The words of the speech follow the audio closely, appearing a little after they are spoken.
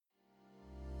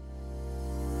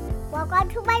Welcome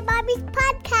to my mommy's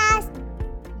podcast.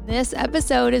 This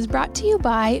episode is brought to you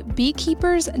by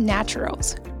Beekeepers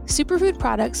Naturals, superfood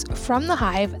products from the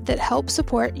hive that help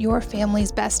support your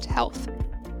family's best health.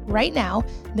 Right now,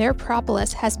 their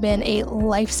propolis has been a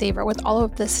lifesaver with all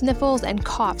of the sniffles and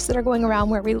coughs that are going around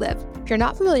where we live. If you're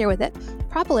not familiar with it,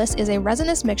 propolis is a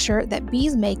resinous mixture that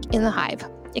bees make in the hive.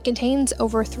 It contains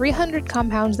over 300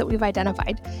 compounds that we've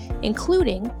identified,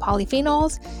 including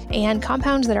polyphenols and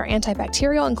compounds that are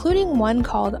antibacterial, including one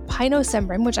called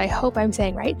pinosembrin, which I hope I'm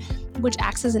saying right, which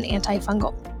acts as an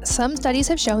antifungal. Some studies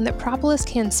have shown that propolis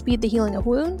can speed the healing of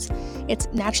wounds. Its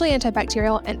naturally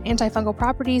antibacterial and antifungal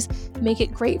properties make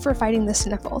it great for fighting the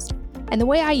sniffles. And the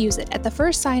way I use it, at the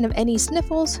first sign of any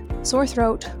sniffles, sore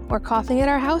throat, or coughing at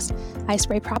our house, I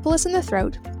spray propolis in the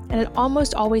throat, and it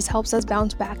almost always helps us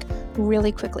bounce back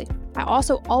really quickly. I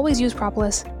also always use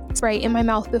propolis spray in my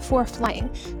mouth before flying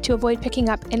to avoid picking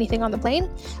up anything on the plane.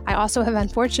 I also have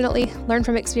unfortunately learned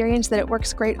from experience that it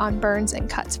works great on burns and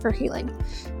cuts for healing.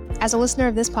 As a listener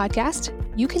of this podcast,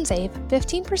 you can save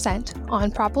 15% on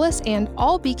propolis and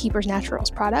all Beekeepers Naturals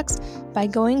products by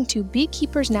going to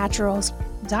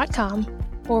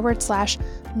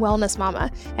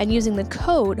beekeepersnaturals.com/wellnessmama and using the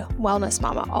code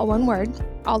wellnessmama, all one word,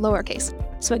 all lowercase.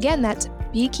 So again, that's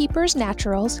Beekeepers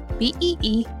Naturals,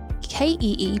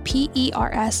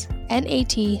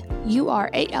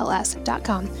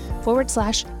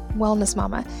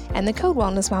 BeekeepersNaturals.com/wellnessmama and the code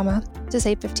wellnessmama to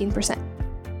save 15%.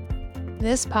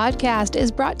 This podcast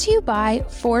is brought to you by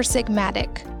Four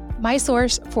Sigmatic, my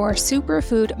source for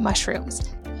superfood mushrooms.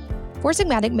 Four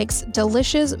Sigmatic makes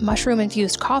delicious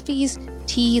mushroom-infused coffees,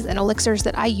 teas, and elixirs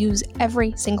that I use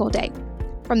every single day.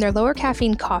 From their lower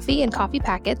caffeine coffee and coffee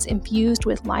packets infused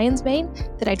with lion's mane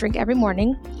that I drink every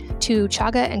morning, to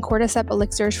chaga and cordyceps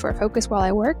elixirs for focus while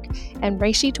I work, and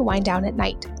reishi to wind down at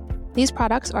night. These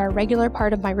products are a regular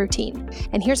part of my routine.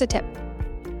 And here's a tip.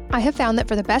 I have found that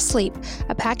for the best sleep,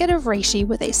 a packet of reishi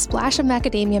with a splash of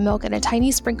macadamia milk and a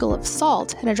tiny sprinkle of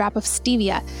salt and a drop of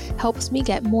stevia helps me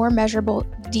get more measurable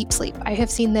deep sleep. I have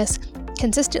seen this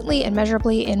consistently and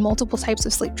measurably in multiple types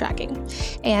of sleep tracking.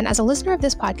 And as a listener of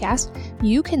this podcast,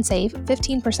 you can save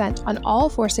 15% on all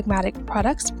Four Sigmatic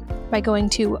products by going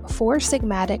to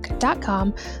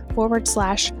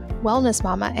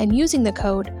foursigmatic.com/wellnessmama and using the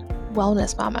code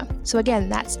wellnessmama. So again,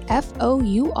 that's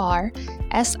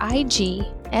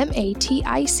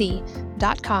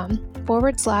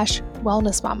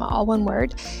foursigmatic.com/wellnessmama, all one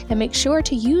word, and make sure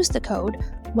to use the code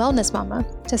wellnessmama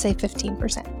to save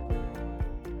 15%.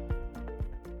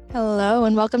 Hello,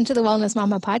 and welcome to the Wellness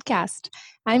Mama podcast.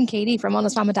 I'm Katie from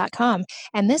wellnessmama.com,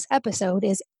 and this episode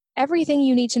is everything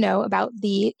you need to know about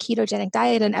the ketogenic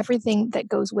diet and everything that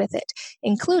goes with it,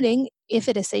 including if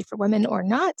it is safe for women or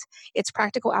not, its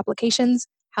practical applications,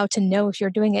 how to know if you're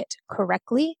doing it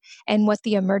correctly, and what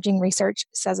the emerging research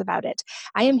says about it.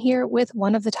 I am here with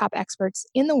one of the top experts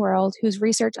in the world whose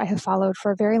research I have followed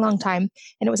for a very long time,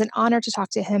 and it was an honor to talk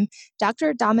to him.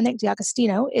 Dr. Dominic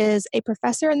D'Agostino is a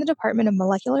professor in the Department of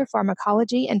Molecular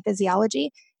Pharmacology and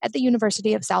Physiology at the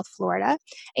University of South Florida,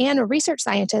 and a research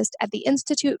scientist at the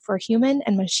Institute for Human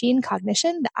and Machine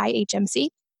Cognition, the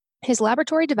IHMC. His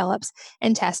laboratory develops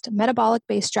and tests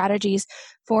metabolic-based strategies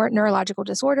for neurological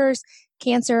disorders,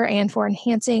 cancer, and for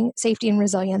enhancing safety and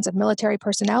resilience of military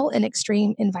personnel in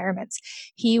extreme environments.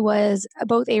 He was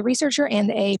both a researcher and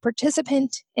a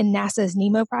participant in NASA's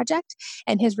NEMO project,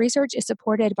 and his research is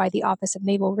supported by the Office of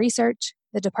Naval Research,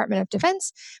 the Department of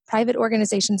Defense, private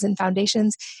organizations and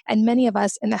foundations, and many of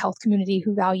us in the health community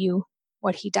who value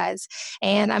what he does.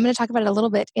 And I'm going to talk about it a little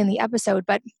bit in the episode,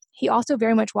 but he also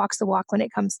very much walks the walk when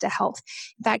it comes to health.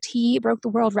 In fact, he broke the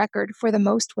world record for the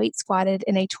most weight squatted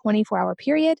in a 24-hour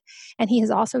period, and he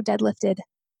has also deadlifted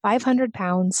 500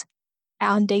 pounds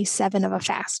on day 7 of a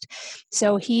fast.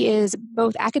 So he is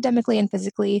both academically and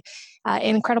physically an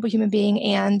incredible human being,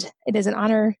 and it is an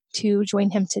honor to join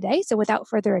him today. So without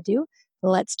further ado,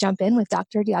 let's jump in with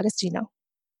Dr. D'Agostino.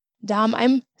 Dom,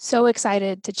 I'm so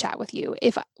excited to chat with you.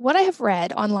 If what I have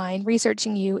read online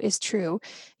researching you is true,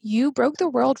 you broke the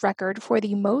world record for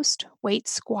the most weight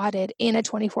squatted in a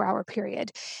 24-hour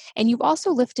period. And you've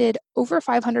also lifted over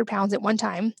 500 pounds at one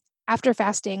time after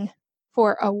fasting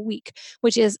for a week,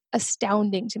 which is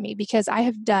astounding to me because I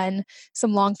have done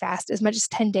some long fasts, as much as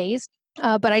 10 days.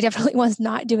 But I definitely was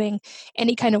not doing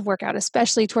any kind of workout,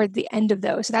 especially toward the end of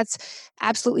those. So that's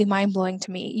absolutely mind-blowing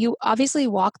to me. You obviously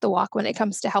walk the walk when it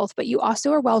comes to health, but you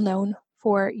also are well known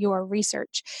for your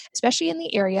research, especially in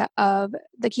the area of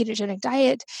the ketogenic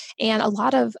diet and a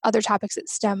lot of other topics that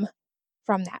stem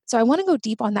from that. So I want to go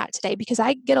deep on that today because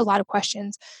I get a lot of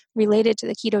questions related to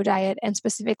the keto diet and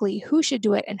specifically who should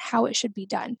do it and how it should be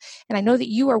done. And I know that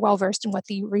you are well versed in what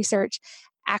the research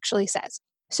actually says.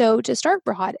 So to start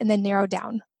broad and then narrow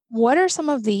down, what are some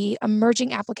of the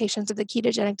emerging applications of the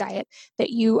ketogenic diet that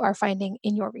you are finding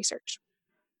in your research?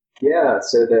 Yeah,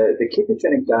 so the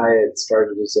ketogenic diet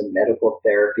started as a medical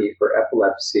therapy for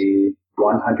epilepsy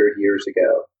 100 years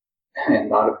ago.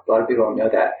 And a lot of people don't know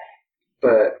that.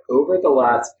 But over the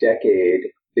last decade,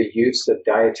 the use of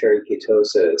dietary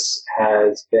ketosis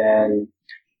has been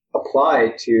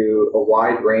applied to a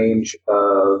wide range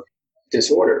of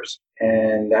disorders.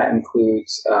 And that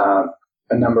includes a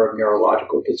number of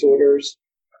neurological disorders,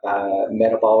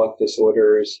 metabolic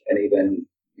disorders, and even,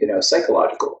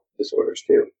 psychological disorders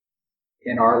too.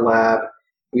 In our lab,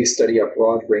 we study a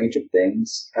broad range of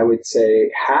things. I would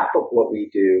say half of what we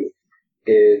do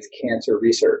is cancer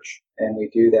research, and we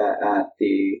do that at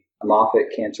the Moffitt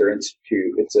Cancer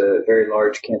Institute. It's a very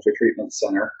large cancer treatment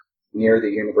center near the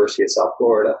University of South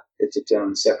Florida. It's its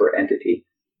own separate entity.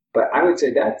 But I would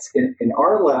say that's, in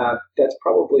our lab, that's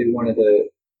probably one of the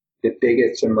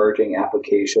biggest emerging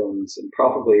applications and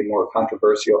probably more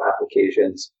controversial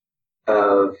applications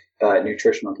of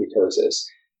nutritional ketosis,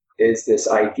 is this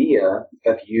idea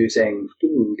of using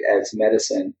food as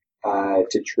medicine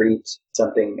to treat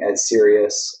something as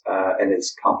serious and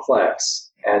as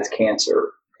complex as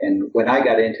cancer. And when I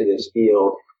got into this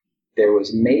field, there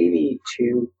was maybe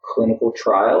 2 clinical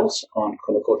trials on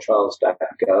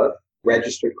clinicaltrials.gov,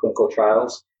 registered clinical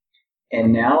trials.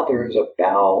 And now there's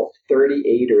about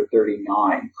 38 or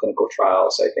 39 clinical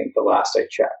trials, I think the last I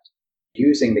checked,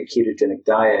 using the ketogenic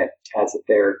diet as a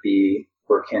therapy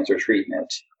for cancer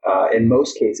treatment. In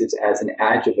most cases as an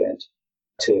adjuvant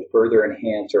to further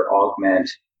enhance or augment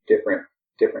different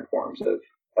forms of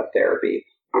therapy.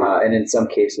 And in some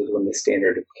cases, when the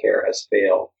standard of care has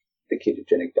failed, the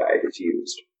ketogenic diet is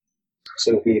used.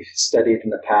 So we've studied in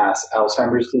the past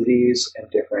Alzheimer's disease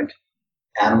and different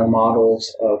animal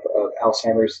models of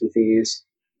Alzheimer's disease.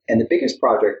 And the biggest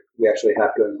project we actually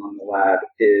have going on in the lab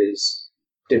is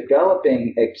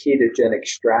developing a ketogenic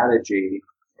strategy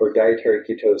for dietary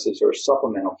ketosis or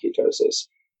supplemental ketosis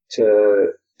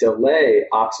to delay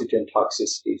oxygen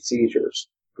toxicity seizures,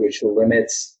 which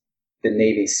limits the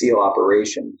Navy SEAL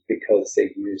operations because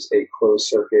they use a closed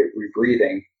circuit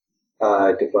rebreathing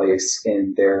device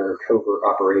in their covert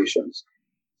operations.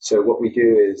 So what we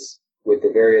do is, with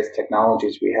the various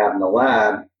technologies we have in the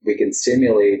lab, we can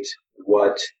simulate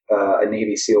what a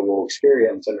Navy SEAL will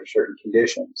experience under certain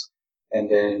conditions.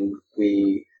 And then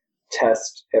we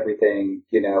test everything,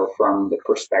 from the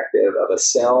perspective of a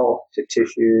cell to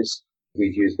tissues.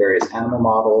 We use various animal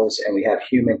models, and we have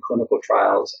human clinical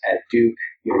trials at Duke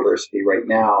University right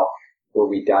now where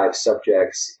we dive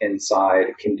subjects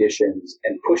inside conditions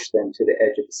and push them to the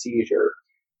edge of a seizure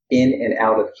in and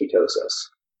out of ketosis.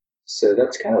 So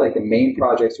that's kind of like the main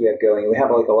projects we have going. We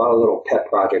have like a lot of little pet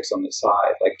projects on the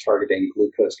side, like targeting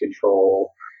glucose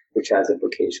control, which has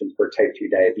implications for type 2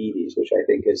 diabetes, which I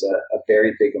think is a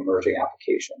very big emerging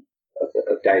application of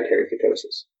dietary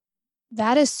ketosis.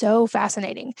 That is so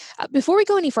fascinating. Before we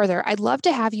go any further, I'd love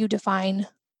to have you define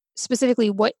specifically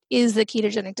what is the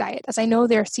ketogenic diet, as I know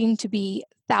there seem to be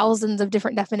thousands of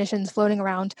different definitions floating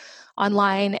around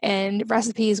online and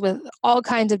recipes with all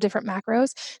kinds of different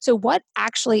macros. So what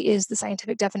actually is the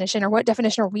scientific definition, or what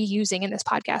definition are we using in this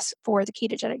podcast for the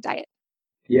ketogenic diet?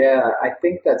 Yeah, I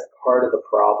think that's part of the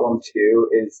problem too,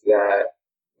 is that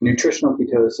nutritional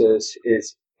ketosis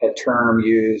is a term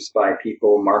used by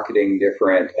people marketing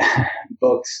different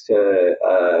books to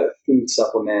food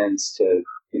supplements to,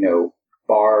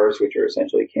 bars, which are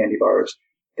essentially candy bars.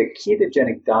 The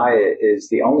ketogenic diet is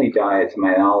the only diet, to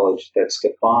my knowledge, that's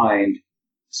defined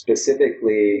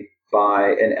specifically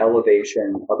by an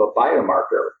elevation of a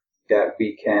biomarker that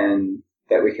we can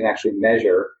actually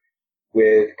measure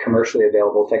with commercially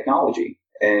available technology.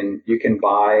 And you can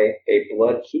buy a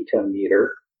blood ketone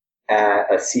meter at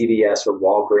a CVS or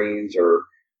Walgreens, or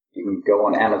you can go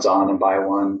on Amazon and buy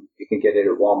one. You can get it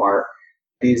at Walmart.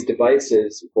 These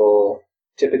devices will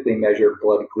typically measure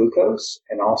blood glucose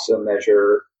and also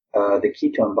measure the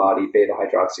ketone body,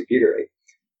 beta-hydroxybutyrate.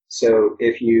 So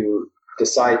if you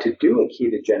decide to do a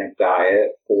ketogenic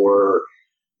diet for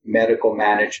medical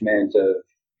management of,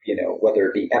 whether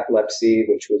it be epilepsy,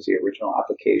 which was the original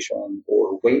application,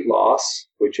 or weight loss,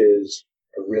 which is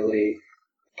a really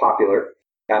popular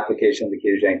application of the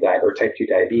ketogenic diet, or type 2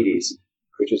 diabetes,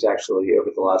 which has actually over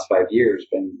the last 5 years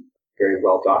been very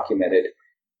well documented.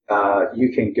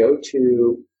 You can go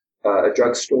to a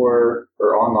drugstore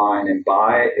or online and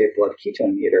buy a blood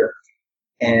ketone meter,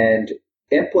 and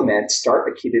start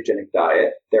a ketogenic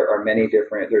diet,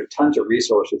 there's tons of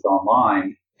resources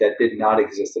online that did not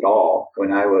exist at all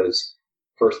when I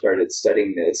first started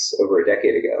studying this over a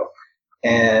decade ago.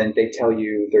 And they tell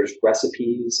you there's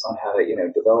recipes on how to,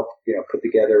 develop, put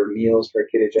together meals for a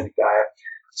ketogenic diet.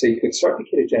 So you can start the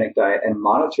ketogenic diet and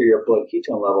monitor your blood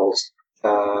ketone levels,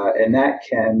 and that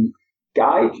can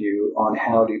guide you on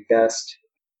how to best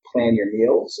plan your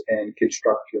meals and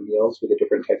construct your meals with the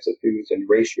different types of foods and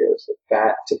ratios of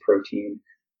fat to protein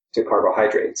to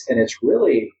carbohydrates. And it's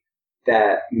really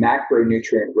that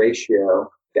macronutrient ratio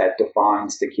that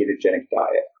defines the ketogenic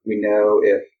diet. We know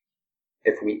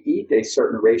if we eat a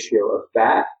certain ratio of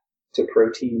fat to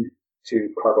protein to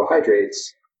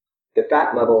carbohydrates, the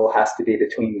fat level has to be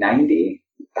between 90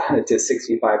 to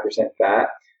 65% fat,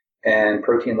 and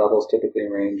protein levels typically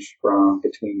range from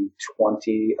between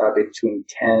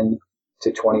 10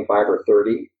 to 25 or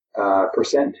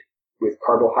 30%, with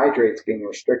carbohydrates being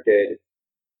restricted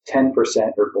 10%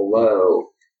 or below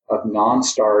of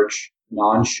non-starch,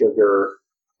 non-sugar,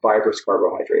 fibrous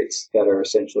carbohydrates that are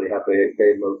essentially have a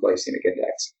very low glycemic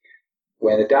index.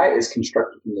 When a diet is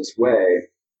constructed in this way,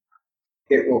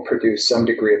 it will produce some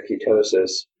degree of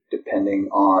ketosis depending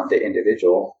on the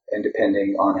individual and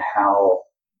depending on how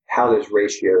those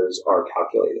ratios are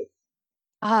calculated.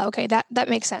 Okay, that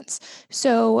makes sense.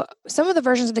 So some of the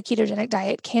versions of the ketogenic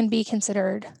diet can be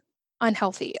considered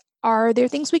unhealthy. Are there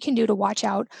things we can do to watch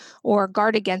out or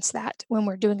guard against that when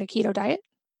we're doing a keto diet?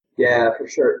 Yeah, for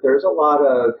sure. There's a lot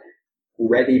of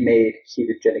ready-made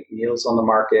ketogenic meals on the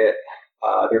market.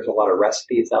 There's a lot of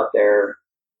recipes out there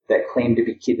that claim to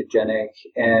be ketogenic,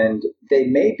 and they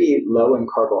may be low in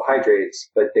carbohydrates,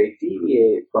 but they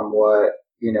deviate from what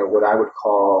I would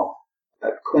call a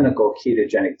clinical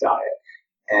ketogenic diet.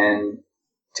 And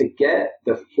to get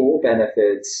the full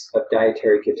benefits of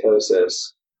dietary ketosis,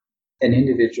 an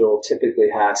individual typically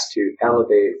has to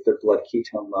elevate their blood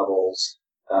ketone levels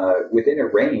within a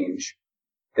range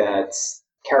that's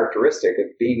characteristic of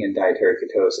being in dietary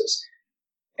ketosis.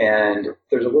 And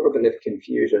there's a little bit of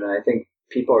confusion, and I think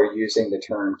people are using the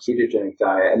term ketogenic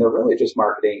diet, and they're really just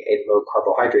marketing a low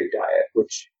carbohydrate diet,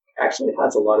 which actually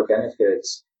has a lot of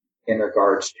benefits in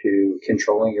regards to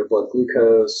controlling your blood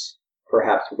glucose,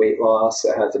 perhaps weight loss.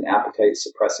 It has an appetite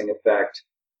suppressing effect.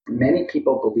 Many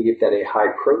people believe that a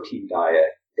high protein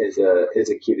diet is a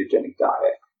ketogenic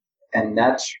diet. And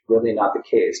that's really not the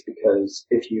case, because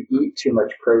if you eat too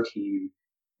much protein,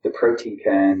 the protein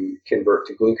can convert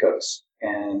to glucose,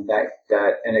 and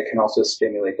and it can also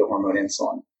stimulate the hormone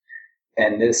insulin.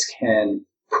 And this can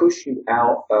push you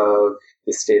out of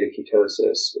the state of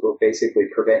ketosis. It will basically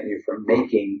prevent you from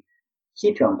making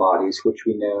ketone bodies, which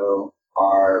we know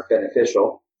are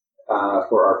beneficial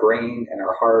for our brain and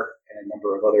our heart and a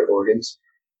number of other organs.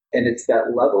 And it's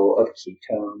that level of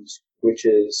ketones which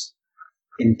is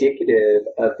indicative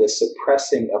of the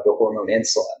suppressing of the hormone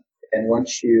insulin. And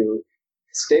once you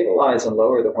stabilize and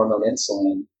lower the hormone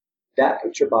insulin, that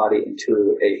puts your body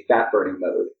into a fat burning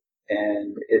mode.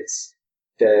 And it's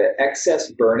the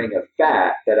excess burning of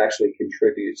fat that actually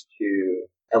contributes to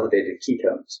elevated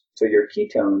ketones. So your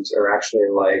ketones are actually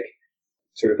like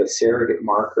sort of a surrogate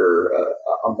marker,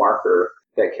 a marker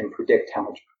that can predict how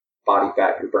much body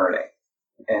fat you're burning.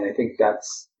 And I think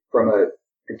that's from a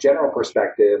general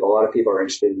perspective, a lot of people are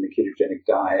interested in the ketogenic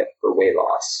diet for weight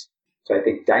loss. So I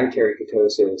think dietary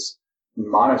ketosis,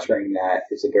 monitoring that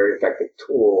is a very effective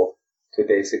tool to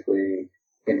basically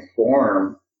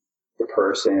inform the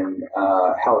person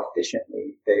how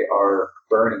efficiently they are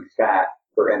burning fat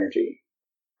for energy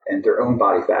and their own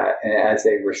body fat. And as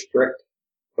they restrict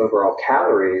overall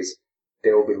calories,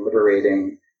 they will be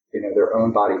liberating, their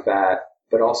own body fat,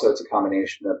 but also it's a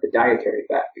combination of the dietary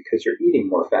fat because you're eating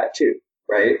more fat too,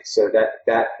 right? So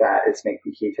that fat is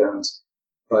making ketones.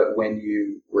 But when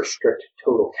you restrict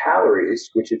total calories,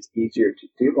 which is easier to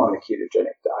do on a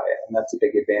ketogenic diet, and that's a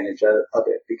big advantage of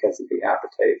it because of the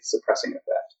appetite suppressing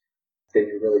effect, then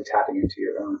you're really tapping into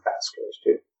your own fat stores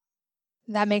too.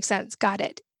 That makes sense. Got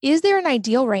it. Is there an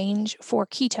ideal range for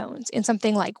ketones in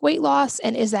something like weight loss?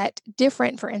 And is that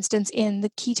different, for instance, in the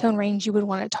ketone range you would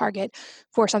want to target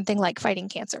for something like fighting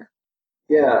cancer?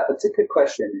 Yeah, that's a good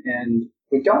question. And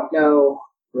we don't know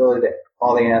really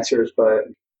all the answers, but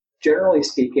generally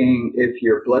speaking, if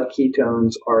your blood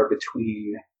ketones are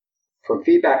from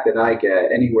feedback that I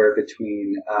get, anywhere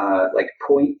between like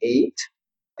 0.8,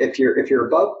 if you're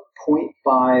above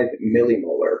 0.5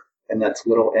 millimolar, and that's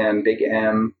little m, big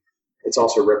M, it's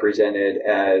also represented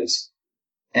as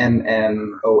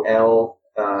mmol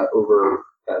over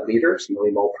liters,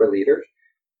 millimole per liter.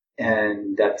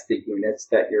 And that's the units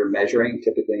that you're measuring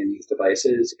typically in these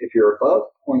devices. If you're above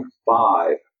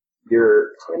 0.5,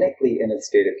 you're clinically in a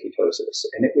state of ketosis.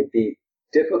 And it would be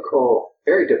difficult,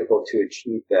 very difficult to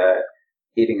achieve that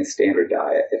eating a standard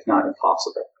diet, if not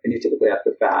impossible. And you typically have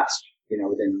to fast,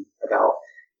 within about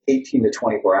 18 to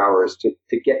 24 hours to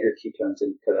get your ketones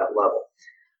into that level.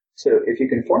 So if you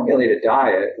can formulate a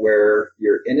diet where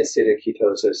you're in a state of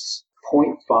ketosis,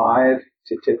 0.5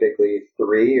 to typically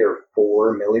 3 or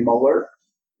 4 millimolar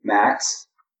max,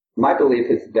 my belief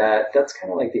is that that's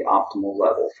kind of like the optimal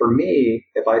level. For me,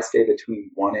 if I stay between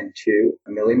 1 and 2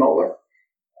 millimolar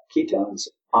ketones,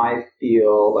 I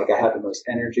feel like I have the most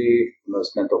energy, the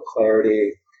most mental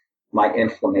clarity. My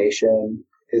inflammation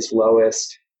is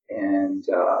lowest. And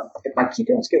if my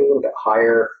ketones get a little bit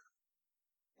higher,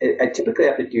 I typically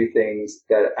have to do things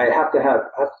that I have to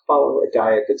follow a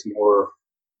diet that's more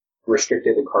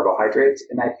restricted in carbohydrates.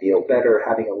 And I feel better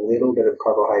having a little bit of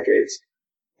carbohydrates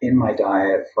in my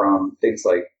diet from things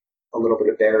like a little bit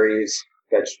of berries,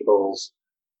 vegetables,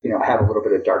 I have a little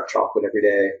bit of dark chocolate every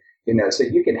day, so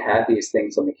you can have these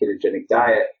things on the ketogenic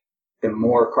diet. The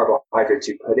more carbohydrates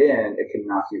you put in, it can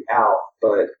knock you out.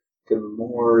 But the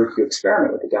more you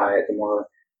experiment with the diet, the more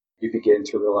you begin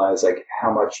to realize like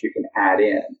how much you can add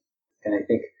in. And I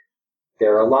think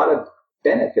there are a lot of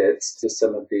benefits to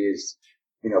some of these,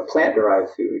 plant-derived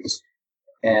foods.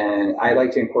 And I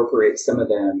like to incorporate some of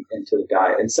them into the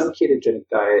diet. And some ketogenic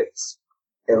diets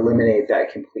eliminate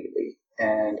that completely.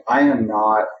 And I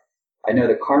know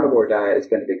the carnivore diet has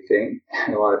been a big thing.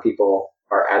 And a lot of people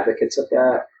are advocates of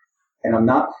that. And I'm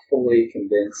not fully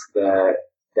convinced that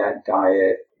that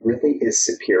diet really is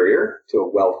superior to a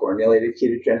well-formulated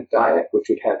ketogenic diet, which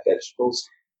would have vegetables.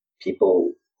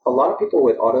 A lot of people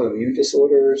with autoimmune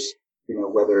disorders,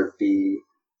 whether it be,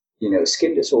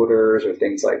 skin disorders or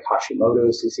things like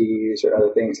Hashimoto's disease or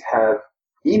other things, have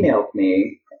emailed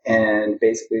me and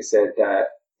basically said that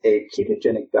a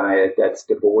ketogenic diet that's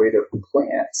devoid of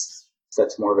plants, so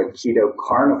that's more of a keto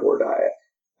carnivore diet,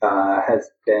 has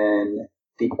been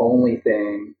the only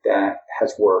thing that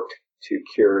has worked to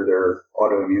cure their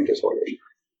autoimmune disorders.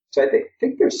 So I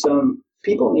think there's some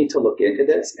people need to look into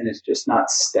this, and it's just not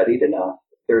studied enough.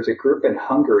 There's a group in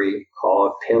Hungary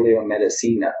called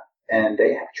Paleomedicina, and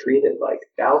they have treated like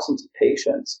thousands of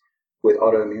patients with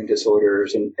autoimmune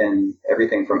disorders and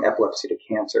everything from epilepsy to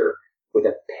cancer with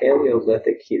a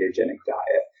Paleolithic ketogenic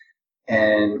diet.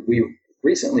 And we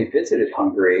recently visited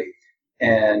Hungary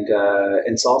and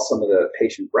saw some of the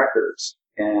patient records.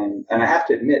 And I have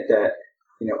to admit that,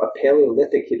 a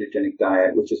Paleolithic ketogenic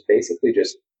diet, which is basically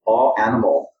just all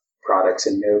animal products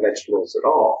and no vegetables at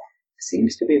all,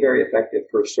 seems to be very effective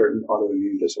for certain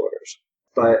autoimmune disorders.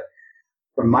 But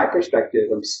from my perspective,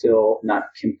 I'm still not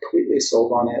completely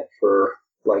sold on it for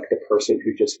like the person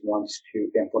who just wants to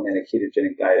implement a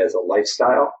ketogenic diet as a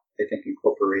lifestyle. I think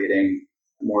incorporating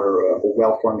more of a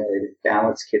well-formulated,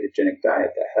 balanced ketogenic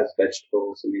diet that has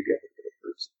vegetables and maybe a little bit of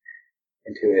fruits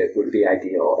into it would be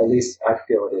ideal. At least I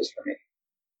feel it is for me.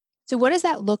 So what does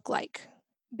that look like?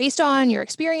 Based on your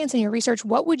experience and your research,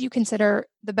 what would you consider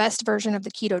the best version of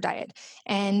the keto diet?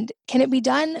 And can it be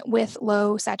done with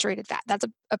low saturated fat? That's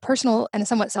a personal and a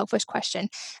somewhat selfish question.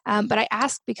 But I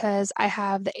ask because I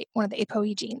have one of the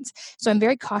ApoE genes. So I'm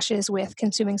very cautious with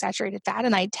consuming saturated fat,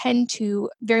 and I tend to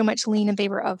very much lean in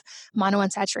favor of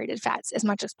monounsaturated fats as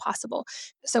much as possible.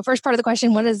 So first part of the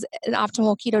question, what does an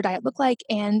optimal keto diet look like?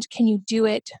 And can you do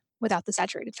it without the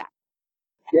saturated fat?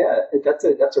 Yeah, that's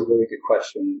a really good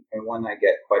question, and one I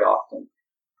get quite often.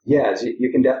 Yes,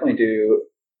 you can definitely do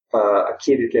a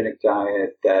ketogenic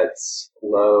diet that's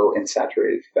low in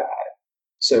saturated fat.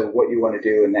 So what you want to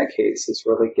do in that case is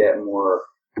really get more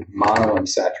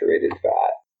monounsaturated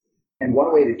fat. And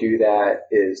one way to do that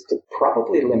is to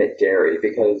probably limit dairy,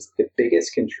 because the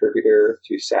biggest contributor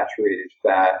to saturated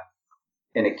fat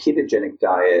in a ketogenic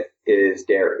diet is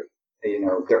dairy.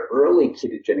 The early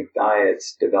ketogenic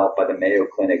diets developed by the Mayo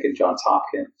Clinic and Johns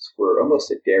Hopkins were almost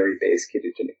a dairy-based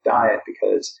ketogenic diet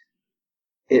because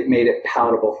it made it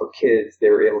palatable for kids.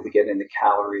 They were able to get in the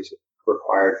calories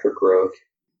required for growth.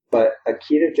 But a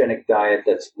ketogenic diet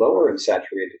that's lower in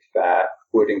saturated fat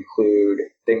would include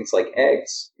things like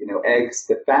eggs. Eggs,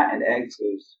 the fat in eggs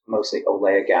is mostly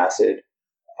oleic acid.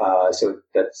 So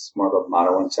that's more of a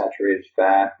monounsaturated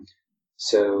fat.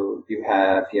 So you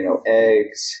have,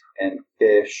 eggs and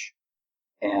fish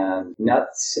and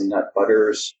nuts and nut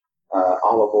butters,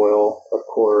 olive oil, of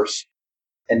course.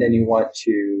 And then you want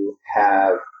to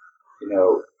have,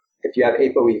 if you have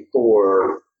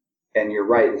ApoE4, and you're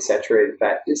right, the saturated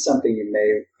fat is something you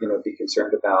may, be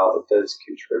concerned about. It does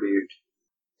contribute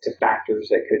to factors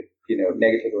that could,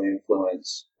 negatively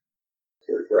influence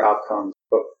your outcomes.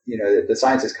 But, the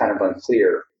science is kind of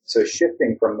unclear. So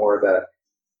shifting from more of a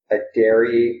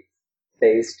dairy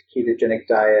plant-based ketogenic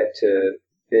diet to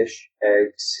fish,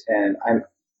 eggs, and I'm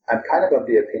kind of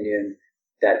the opinion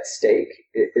that steak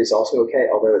is also okay,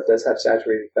 although it does have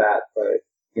saturated fat, but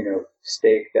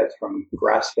steak that's from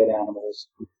grass-fed animals,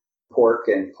 pork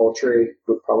and poultry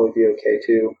would probably be okay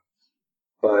too.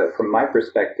 But from my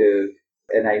perspective,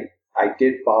 and I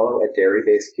did follow a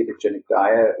dairy-based ketogenic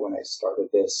diet when I started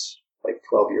this like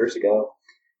 12 years ago.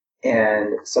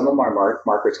 And some of my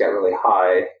markers got really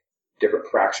high, different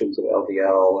fractions of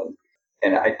LDL.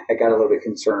 And I got a little bit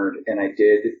concerned, and I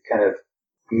did kind of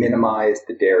minimize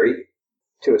the dairy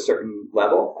to a certain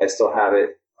level. I still have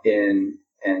it in,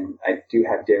 and I do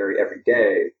have dairy every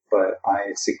day, but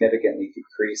I significantly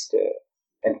decreased it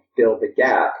and filled the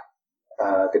gap,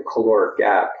 the caloric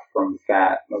gap from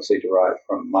fat, mostly derived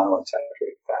from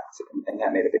monounsaturated fats, and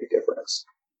that made a big difference.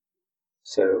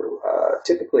 So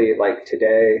typically, like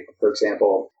today, for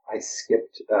example, I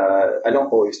skipped, I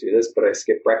don't always do this, but I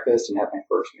skipped breakfast and had my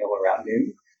first meal around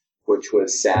noon, which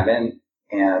was salmon.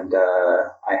 And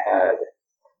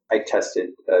I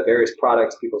tested various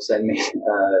products people send me,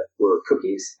 were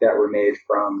cookies that were made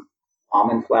from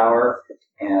almond flour,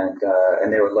 and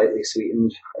they were lightly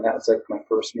sweetened. And that was like my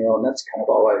first meal. And that's kind of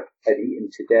all I've eaten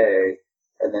today.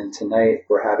 And then tonight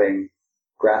we're having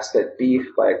grass-fed beef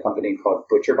by a company called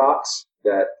ButcherBox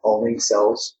that only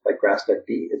sells like grass-fed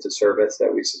beef. It's a service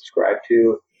that we subscribe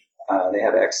to. They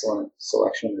have an excellent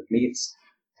selection of meats,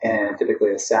 and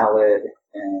typically a salad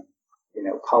and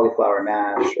cauliflower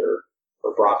mash or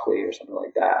broccoli or something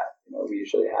like that. We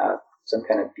usually have some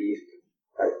kind of beef,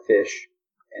 fish,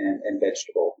 and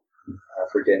vegetable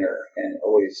for dinner, and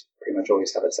pretty much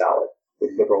always have a salad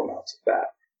with liberal amounts of fat.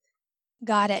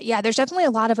 Got it. Yeah, there's definitely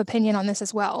a lot of opinion on this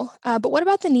as well. But what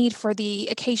about the need for the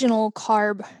occasional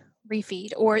carb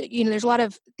refeed? Or, there's a lot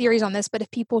of theories on this, but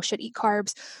if people should eat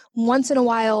carbs once in a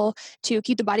while to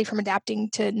keep the body from adapting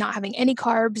to not having any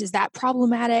carbs, is that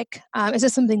problematic? Is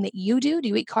this something that you do? Do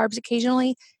you eat carbs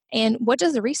occasionally? And what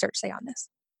does the research say on this?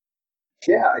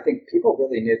 Yeah, I think people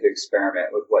really need to experiment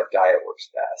with what diet works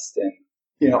best. And,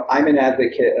 I'm an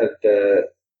advocate of the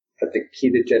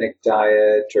ketogenic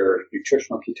diet or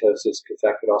nutritional ketosis, because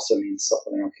that could also mean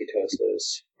supplemental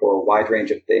ketosis for a wide range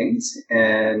of things.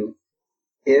 And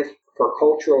if for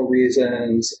cultural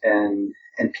reasons and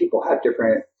people have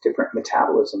different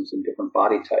metabolisms and different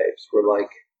body types, we're like,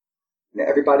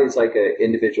 everybody's like an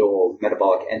individual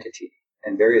metabolic entity,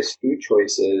 and various food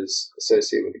choices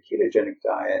associated with the ketogenic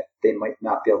diet, they might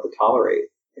not be able to tolerate.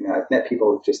 I've met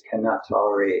people who just cannot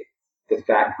tolerate the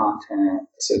fat content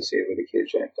associated with a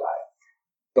ketogenic diet.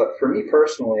 But for me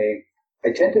personally,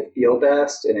 I tend to feel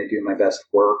best and I do my best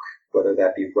work, whether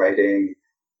that be writing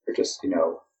or just,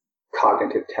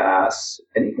 cognitive tasks,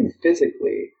 and even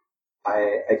physically,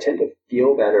 I tend to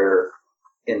feel better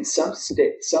in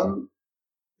some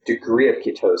degree of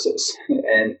ketosis,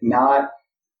 and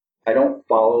I don't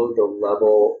follow the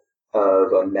level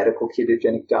of a medical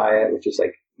ketogenic diet, which is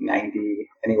like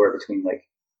anywhere between like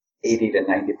 80 to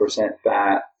 90%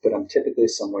 fat, but I'm typically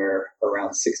somewhere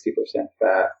around 60%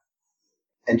 fat.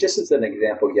 And just as an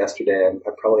example, yesterday, I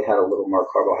probably had a little more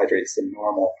carbohydrates than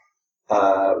normal.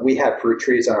 We have fruit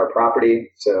trees on our property,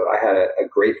 so I had a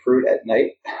grapefruit at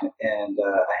night, and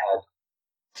I had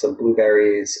some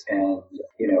blueberries and,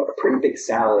 a pretty big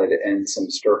salad and some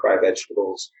stir-fry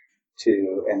vegetables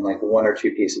and like one or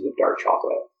two pieces of dark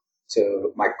chocolate.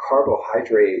 So my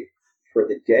carbohydrate for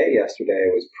the day yesterday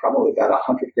was probably about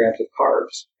 100 grams of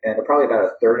carbs, and probably about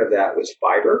a third of that was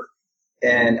fiber.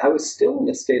 And I was still in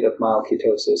a state of mild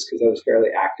ketosis because I was fairly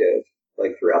active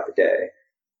like throughout the day.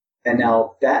 And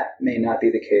now that may not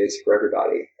be the case for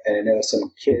everybody. And I know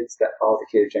some kids that follow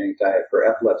the ketogenic diet for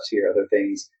epilepsy or other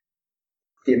things,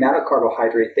 the amount of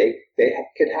carbohydrate they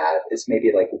could have is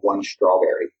maybe like one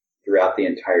strawberry throughout the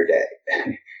entire day.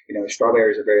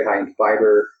 Strawberries are very high in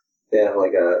fiber. They have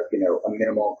like a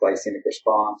minimal glycemic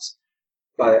response.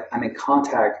 But I'm in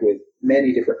contact with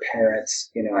many different parents.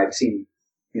 I've seen,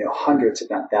 hundreds, if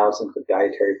not thousands of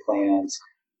dietary plans.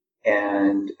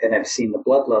 And I've seen the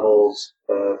blood levels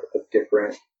of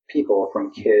different people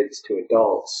from kids to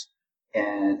adults,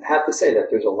 and I have to say that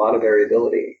there's a lot of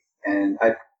variability. And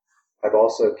I've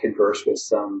also conversed with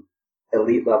some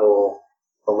elite level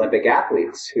Olympic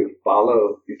athletes who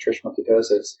follow nutritional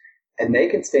ketosis, and they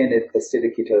can stay in a state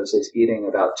of ketosis eating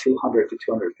about 200 to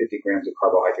 250 grams of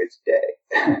carbohydrates a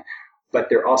day. But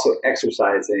they're also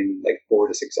exercising like 4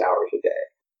 to 6 hours a day.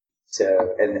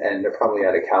 So, and they're probably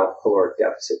at a caloric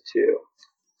deficit too.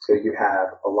 So you have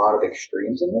a lot of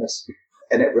extremes in this,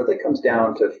 and it really comes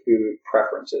down to food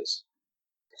preferences.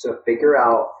 So figure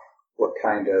out what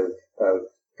kind of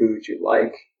foods you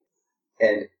like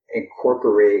and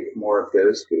incorporate more of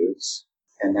those foods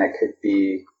And that could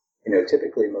be,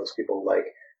 typically most people like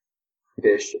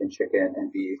fish and chicken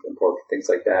and beef and pork, things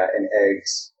like that, and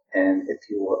eggs. And if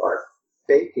you are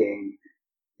baking,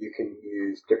 you can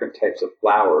use different types of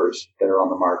flours that are on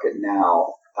the market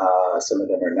now. Some of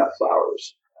them are nut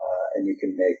flours. And you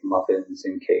can make muffins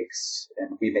and cakes.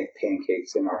 And we make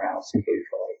pancakes in our house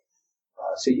occasionally.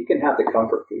 So you can have the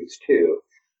comfort foods too.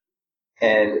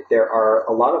 And there are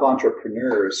a lot of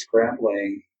entrepreneurs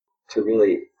scrambling to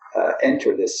really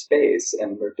enter this space.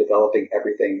 And they're developing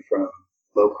everything from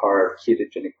low-carb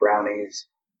ketogenic brownies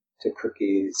to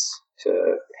cookies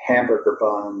to hamburger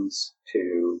buns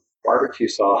to barbecue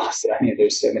sauce. I mean,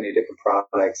 there's so many different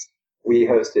products. We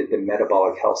hosted the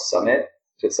Metabolic Health Summit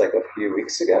just like a few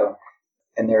weeks ago.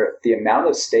 And the amount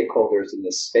of stakeholders in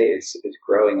this space is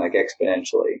growing like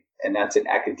exponentially. And that's in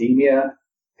academia,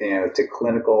 to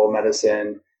clinical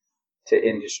medicine, to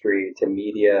industry, to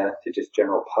media, to just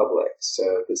general public.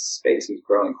 So this space is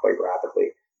growing quite rapidly.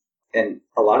 And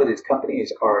a lot of these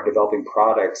companies are developing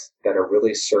products that are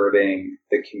really serving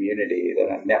the community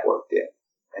that I'm networked in.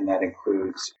 And that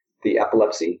includes the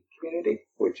epilepsy community,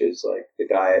 which is like the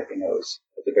diet, is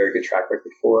a very good track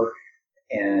record for,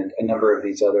 and a number of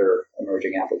these other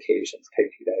emerging applications, type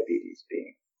 2 diabetes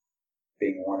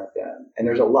being one of them. And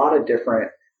there's a lot of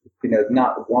different,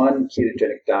 not one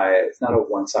ketogenic diet. It's not a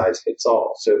one size fits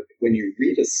all. So when you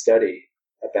read a study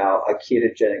about a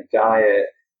ketogenic diet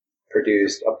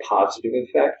produced a positive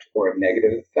effect or a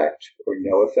negative effect or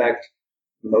no effect,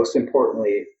 most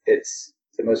importantly,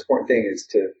 the most important thing is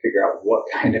to figure out what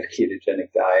kind of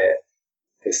ketogenic diet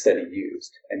the study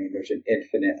used. I mean, there's an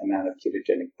infinite amount of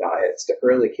ketogenic diets. The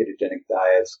early ketogenic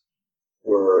diets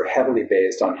were heavily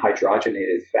based on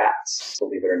hydrogenated fats,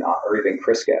 believe it or not, or even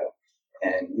Crisco.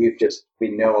 And we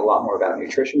know a lot more about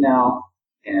nutrition now.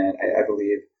 And I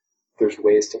believe there's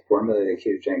ways to formulate a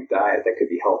ketogenic diet that could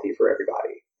be healthy for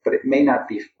everybody. But it may not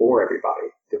be for everybody,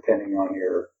 depending on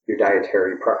your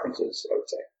dietary preferences, I would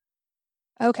say.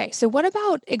 Okay, so what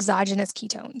about exogenous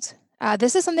ketones?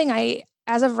 This is something I,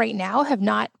 as of right now, have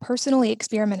not personally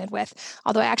experimented with,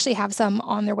 although I actually have some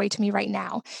on their way to me right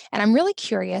now. And I'm really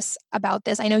curious about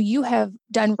this. I know you have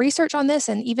done research on this,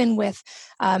 and even with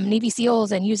Navy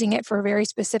SEALs and using it for very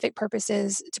specific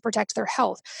purposes to protect their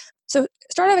health. So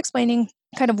start off explaining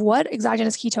kind of what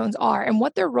exogenous ketones are and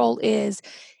what their role is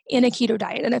in a keto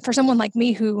diet. And for someone like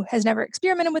me who has never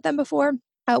experimented with them before,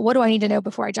 what do I need to know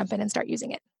before I jump in and start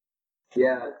using it?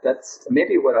 Yeah, that's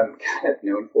maybe what I'm kind of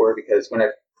known for, because when I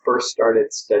first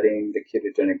started studying the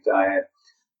ketogenic diet,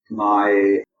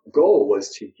 my goal was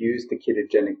to use the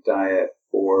ketogenic diet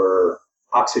for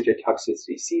oxygen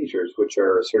toxicity seizures, which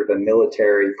are sort of a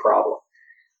military problem.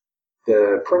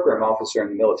 The program officer in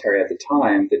the military at the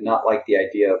time did not like the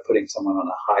idea of putting someone on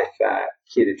a high-fat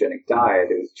ketogenic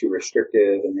diet. It was too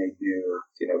restrictive, and they knew,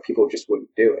 people just wouldn't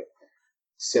do it.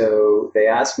 So they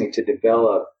asked me to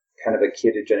develop kind of a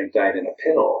ketogenic diet in a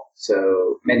pill.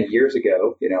 So many years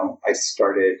ago, I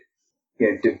started,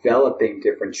 developing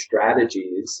different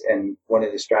strategies. And one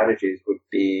of the strategies would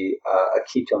be a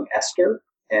ketone ester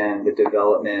and the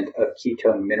development of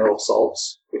ketone mineral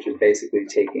salts, which is basically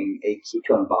taking a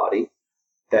ketone body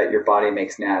that your body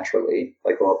makes naturally,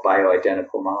 like a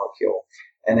bioidentical molecule,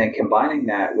 and then combining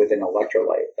that with an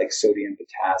electrolyte like sodium,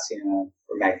 potassium,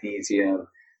 or magnesium.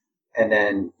 And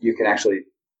then you can actually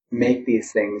make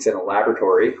these things in a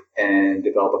laboratory and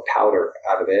develop a powder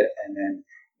out of it. And then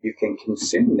you can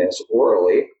consume this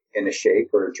orally in a shake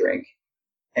or a drink.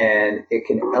 And it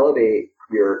can elevate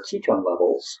your ketone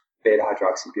levels. Beta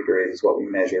hydroxybutyrate is what we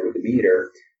measure with the meter.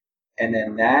 And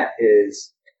then that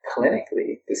is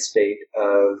clinically the state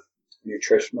of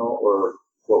nutritional, or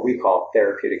what we call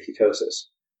therapeutic ketosis.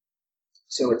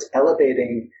 So it's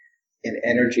elevating an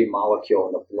energy molecule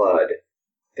in the blood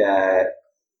that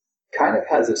kind of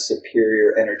has a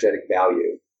superior energetic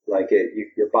value. Like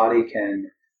your body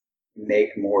can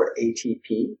make more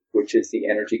ATP, which is the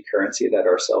energy currency that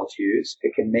our cells use.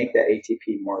 It can make that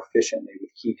ATP more efficiently with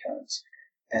ketones.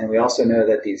 And we also know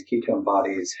that these ketone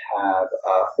bodies have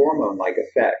hormone-like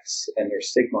effects, and they're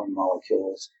signaling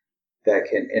molecules that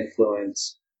can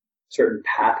influence certain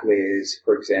pathways,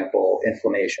 for example,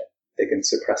 inflammation. They can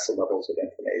suppress the levels of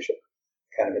inflammation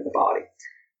kind of in the body.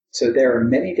 So there are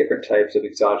many different types of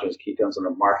exogenous ketones on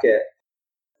the market.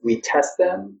 We test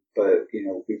them, but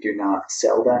we do not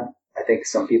sell them. I think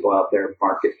some people out there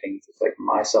market things. It's like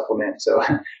my supplement. So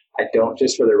I don't,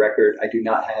 just for the record, I do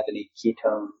not have any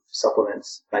ketone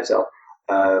supplements myself.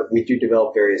 We do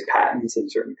develop various patents,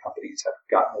 and certain companies have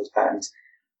gotten those patents.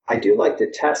 I do like to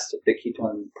test the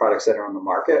ketone products that are on the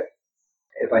market.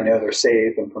 If I know they're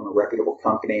safe and from a reputable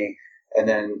company, And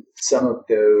then some of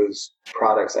those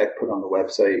products I've put on the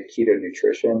website,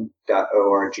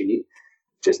 ketonutrition.org,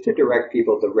 just to direct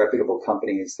people to reputable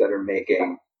companies that are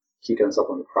making ketone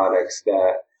supplement products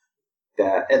that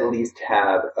at least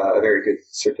have a very good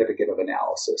certificate of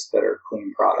analysis, that are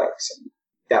clean products, and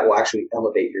that will actually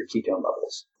elevate your ketone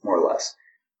levels, more or less.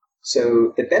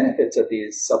 So the benefits of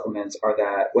these supplements are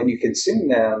that when you consume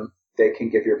them, they can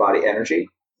give your body energy.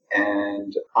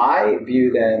 And I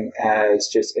view them as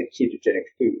just a ketogenic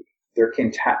food. They're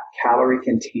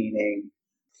calorie-containing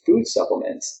food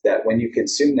supplements that when you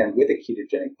consume them with a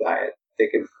ketogenic diet, they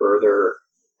can further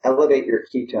elevate your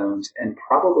ketones and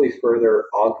probably further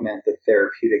augment the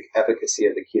therapeutic efficacy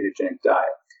of the ketogenic diet.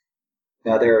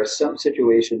 Now, there are some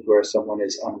situations where someone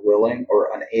is unwilling or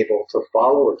unable to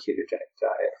follow a ketogenic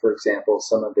diet. For example,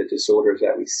 some of the disorders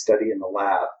that we study in the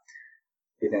lab,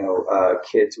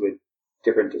 kids with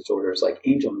different disorders like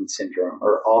Angelman syndrome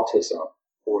or autism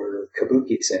or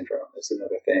Kabuki syndrome is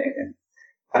another thing. And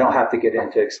I don't have to get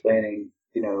into explaining,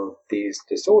 these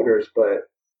disorders, but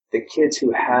the kids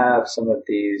who have some of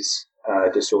these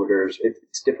disorders,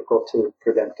 it's difficult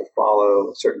for them to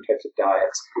follow certain types of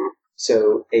diets.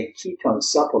 So a ketone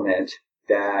supplement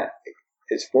that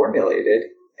is formulated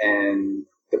and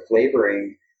the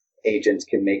flavoring agents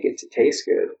can make it to taste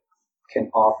good can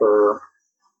offer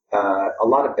a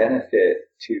lot of benefit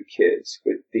to kids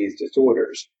with these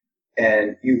disorders.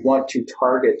 And you want to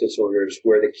target disorders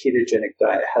where the ketogenic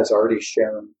diet has already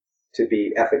shown to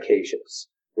be efficacious,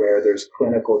 where there's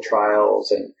clinical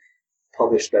trials and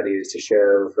published studies to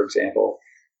show, for example,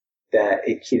 that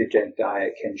a ketogenic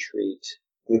diet can treat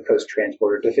glucose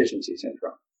transporter deficiency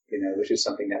syndrome, which is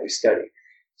something that we study.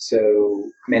 So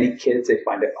many kids, they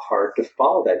find it hard to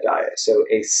follow that diet. So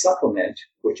a supplement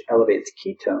which elevates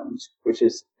ketones, which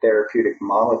is a therapeutic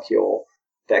molecule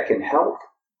that can help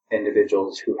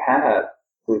individuals who have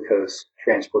glucose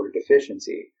transporter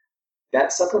deficiency,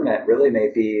 that supplement really may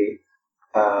be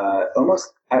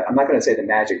almost, I'm not going to say the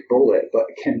magic bullet, but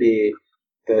it can be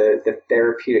the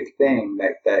therapeutic thing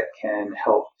that can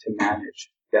help to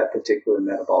manage that particular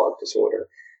metabolic disorder.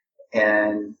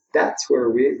 And that's where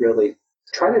we really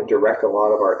try to direct a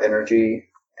lot of our energy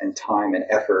and time and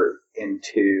effort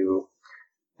into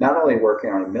not only working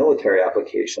on military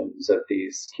applications of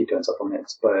these ketone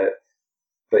supplements, but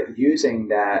using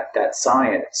that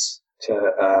science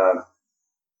to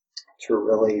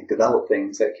really develop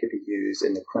things that could be used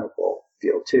in the clinical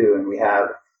field too. And we have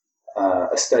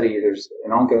a study, there's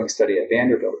an ongoing study at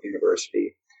Vanderbilt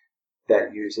University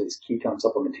that uses ketone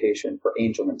supplementation for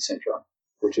Angelman syndrome,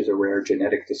 which is a rare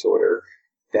genetic disorder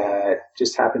that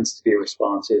just happens to be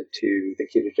responsive to the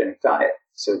ketogenic diet.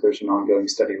 So there's an ongoing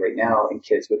study right now in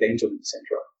kids with Angelman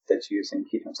syndrome that's using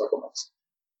ketone supplements.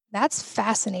 That's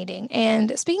fascinating.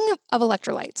 And speaking of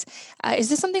electrolytes, is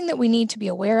this something that we need to be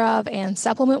aware of and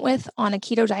supplement with on a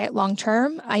keto diet long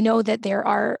term? I know that there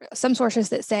are some sources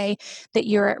that say that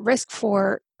you're at risk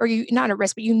for, or you not at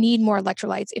risk, but you need more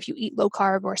electrolytes if you eat low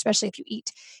carb, or especially if you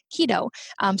eat keto.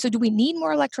 So do we need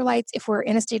more electrolytes if we're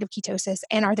in a state of ketosis?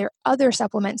 And are there other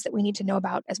supplements that we need to know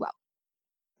about as well?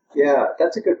 Yeah,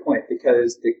 that's a good point,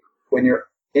 because when you're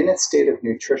in a state of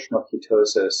nutritional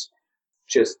ketosis,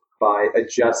 just by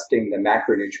adjusting the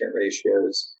macronutrient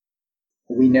ratios,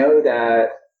 we know that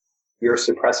you're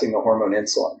suppressing the hormone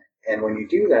insulin. And when you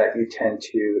do that, you tend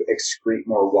to excrete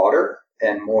more water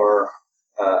and more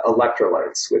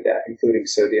electrolytes with that, including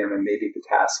sodium and maybe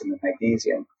potassium and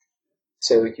magnesium.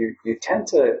 So you tend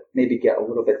to maybe get a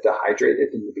little bit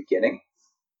dehydrated in the beginning.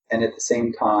 And at the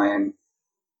same time,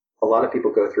 a lot of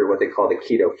people go through what they call the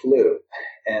keto flu.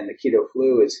 And the keto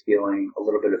flu is feeling a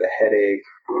little bit of a headache.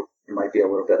 You might be a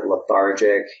little bit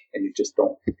lethargic and you just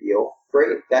don't feel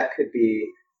great. That could be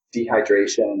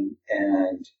dehydration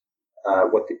and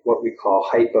what we call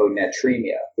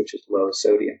hyponatremia, which is low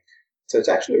sodium. So it's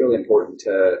actually really important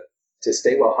to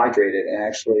stay well hydrated and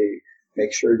actually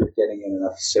make sure you're getting in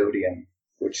enough sodium,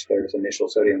 which there's initial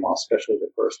sodium loss, especially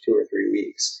the first 2 or 3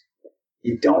 weeks.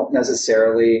 You don't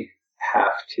necessarily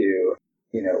have to,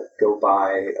 go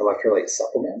buy electrolyte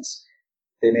supplements.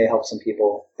 They may help some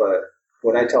people, but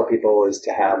what I tell people is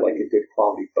to have like a good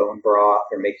quality bone broth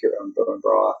or make your own bone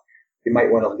broth. You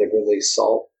might want to liberally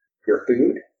salt your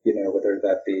food, whether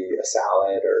that be a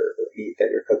salad or meat that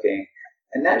you're cooking.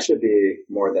 And that should be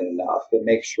more than enough. And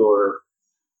make sure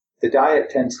the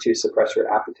diet tends to suppress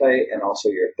your appetite and also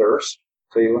your thirst.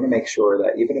 So you want to make sure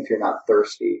that even if you're not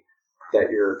thirsty,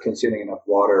 that you're consuming enough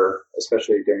water,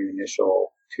 especially during the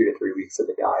initial 2 to 3 weeks of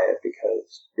the diet,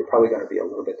 because you're probably going to be a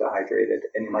little bit dehydrated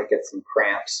and you might get some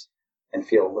cramps and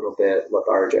feel a little bit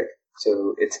lethargic.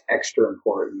 So it's extra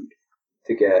important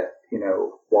to get,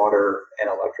 water and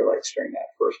electrolytes during that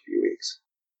first few weeks.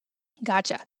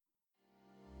 Gotcha.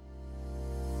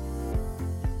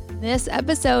 This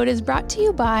episode is brought to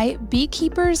you by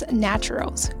Beekeepers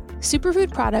Naturals,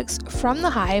 superfood products from the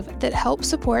hive that help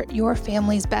support your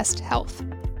family's best health.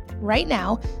 Right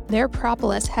now, their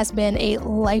propolis has been a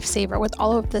lifesaver with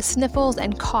all of the sniffles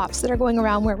and coughs that are going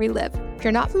around where we live. If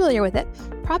you're not familiar with it,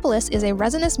 propolis is a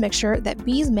resinous mixture that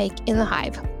bees make in the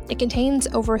hive. It contains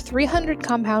over 300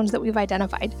 compounds that we've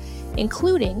identified,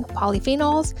 including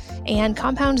polyphenols and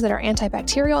compounds that are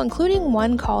antibacterial, including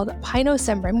one called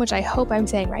pinosembrin, which I hope I'm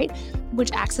saying right,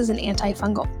 which acts as an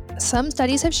antifungal. Some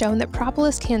studies have shown that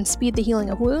propolis can speed the healing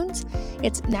of wounds.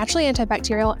 Its naturally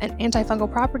antibacterial and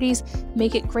antifungal properties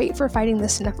make it great for fighting the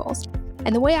sniffles.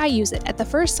 And the way I use it, at the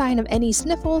first sign of any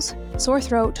sniffles, sore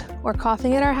throat, or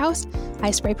coughing at our house,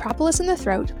 I spray propolis in the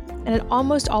throat, and it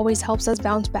almost always helps us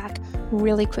bounce back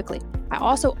really quickly. I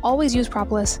also always use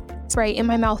propolis spray in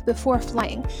my mouth before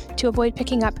flying to avoid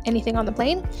picking up anything on the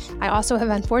plane. I also have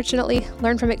unfortunately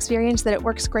learned from experience that it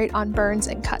works great on burns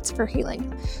and cuts for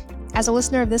healing. As a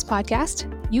listener of this podcast,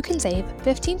 you can save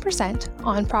 15%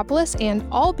 on propolis and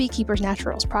all Beekeepers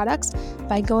Naturals products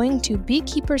by going to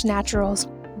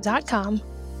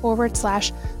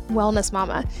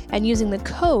beekeepersnaturals.com/wellnessmama and using the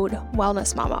code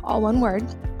wellnessmama, all one word,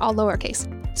 all lowercase.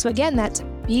 So again, that's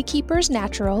Beekeepers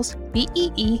Naturals,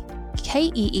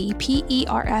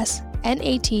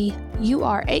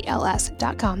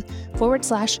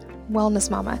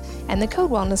 beekeepersnaturals.com/wellnessmama and the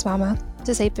code wellnessmama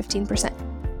to save 15%.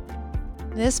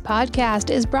 This podcast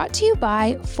is brought to you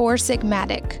by Four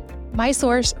Sigmatic, my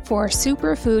source for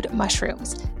superfood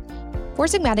mushrooms. Four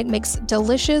Sigmatic makes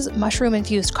delicious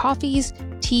mushroom-infused coffees,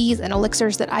 teas, and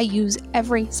elixirs that I use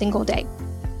every single day.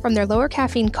 From their lower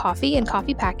caffeine coffee and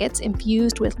coffee packets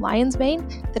infused with lion's mane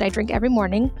that I drink every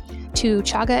morning, to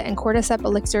chaga and cordyceps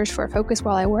elixirs for focus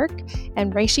while I work,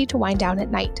 and reishi to wind down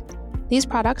at night. These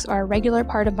products are a regular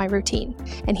part of my routine.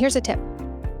 And here's a tip.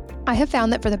 I have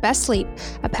found that for the best sleep,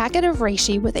 a packet of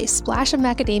reishi with a splash of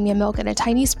macadamia milk and a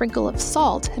tiny sprinkle of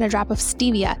salt and a drop of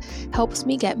stevia helps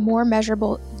me get more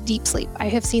measurable deep sleep. I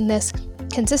have seen this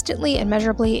consistently and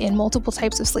measurably in multiple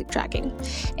types of sleep tracking.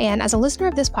 And as a listener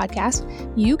of this podcast,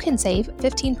 you can save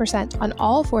 15% on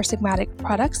all Four Sigmatic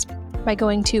products by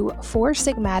going to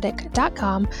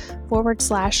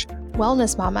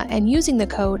foursigmatic.com/wellnessmama and using the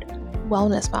code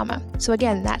wellnessmama. So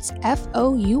again, that's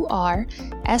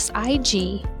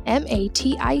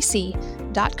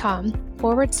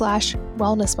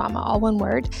foursigmatic.com/wellnessmama, all one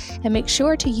word, and make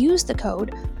sure to use the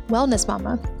code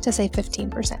wellnessmama to save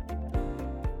 15%.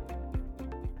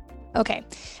 Okay,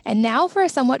 and now for a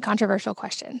somewhat controversial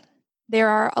question. There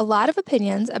are a lot of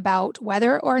opinions about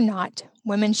whether or not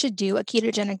women should do a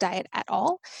ketogenic diet at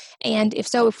all, and if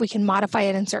so, if we can modify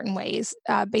it in certain ways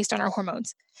based on our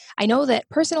hormones. I know that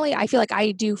personally, I feel like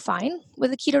I do fine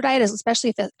with a keto diet, especially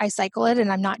if I cycle it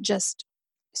and I'm not just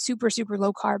super, super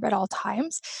low carb at all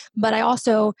times. But I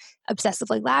also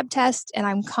obsessively lab test and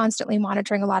I'm constantly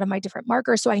monitoring a lot of my different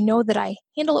markers. So I know that I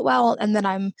handle it well and that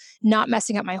I'm not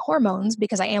messing up my hormones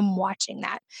because I am watching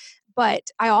that.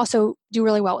 But I also do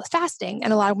really well with fasting,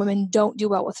 and a lot of women don't do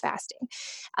well with fasting.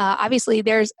 Obviously,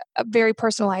 there's a very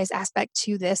personalized aspect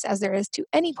to this, as there is to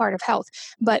any part of health.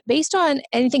 But based on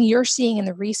anything you're seeing in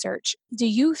the research, do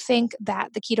you think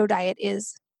that the keto diet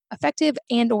is effective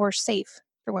and or safe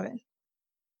for women?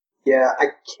 Yeah, I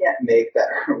can't make that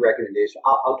recommendation.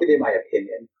 I'll give you my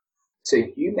opinion. So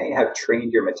you may have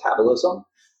trained your metabolism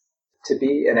to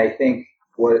be, and I think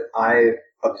what I've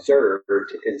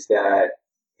observed is that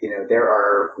there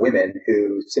are women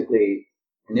who simply,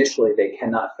 initially, they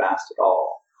cannot fast at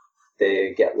all.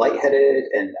 They get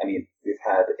lightheaded, and I mean, we've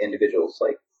had individuals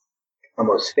like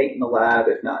almost faint in the lab,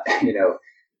 if not,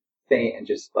 faint and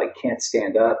just like can't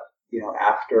stand up,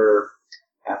 after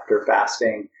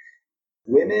fasting.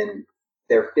 Women,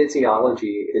 their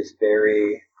physiology is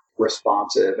very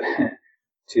responsive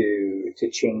to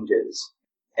changes,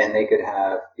 and they could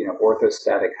have,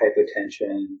 orthostatic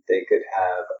hypotension. They could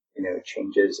have,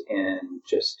 changes in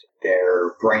just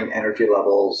their brain energy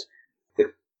levels.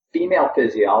 The female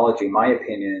physiology, my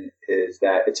opinion, is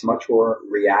that it's much more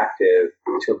reactive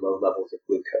to low levels of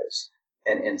glucose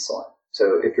and insulin.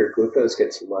 So if your glucose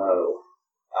gets low,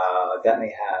 that may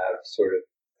have sort of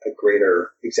a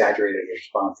greater exaggerated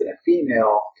response in a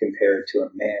female compared to a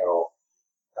male.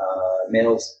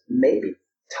 Males maybe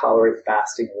tolerate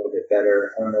fasting a little bit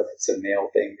better. I don't know if it's a male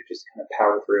thing to just kind of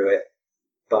power through it.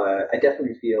 But I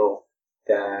definitely feel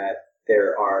that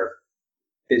there are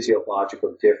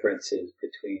physiological differences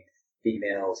between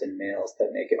females and males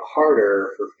that make it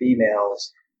harder for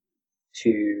females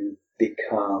to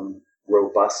become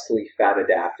robustly fat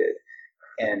adapted.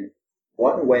 And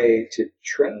one way to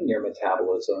train your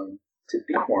metabolism to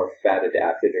be more fat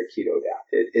adapted or keto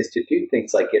adapted is to do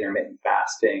things like intermittent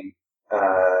fasting,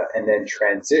 and then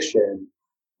transition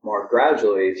more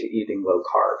gradually to eating low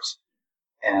carbs.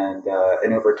 And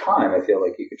over time, I feel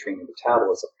like you could train your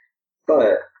metabolism.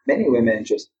 But many women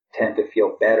just tend to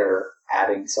feel better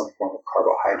adding some form of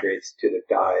carbohydrates to the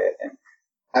diet. And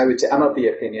I would say, I'm of the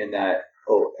opinion that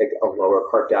a lower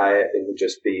carb diet, it would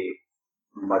just be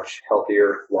much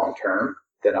healthier long term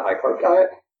than a high carb diet.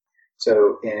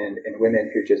 So in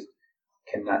women who just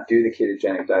cannot do the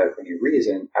ketogenic diet for any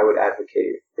reason, I would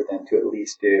advocate for them to at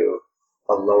least do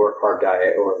a lower carb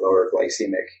diet or a lower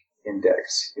glycemic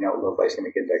index, low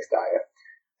glycemic index diet,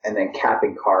 and then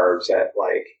capping carbs at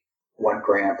like 1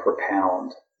 gram per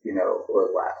pound, or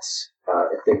less,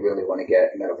 if they really want to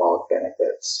get metabolic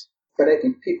benefits. But I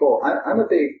think I'm a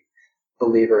big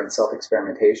believer in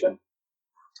self-experimentation.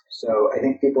 So I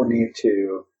think people need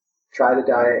to try the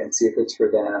diet and see if it's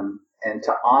for them. And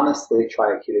to honestly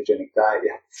try a ketogenic diet,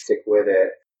 you have to stick with it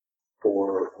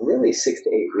for really 6 to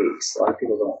 8 weeks. A lot of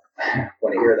people don't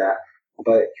want to hear that,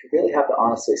 but you really have to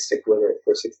honestly stick with it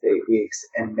for 6 to 8 weeks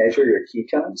and measure your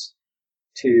ketones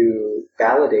to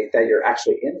validate that you're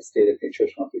actually in a state of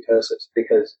nutritional ketosis.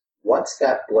 Because once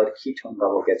that blood ketone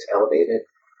level gets elevated,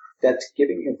 that's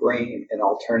giving your brain an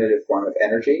alternative form of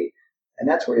energy. And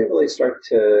that's where you really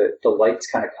the lights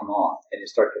kind of come on and you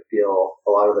start to feel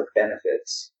a lot of the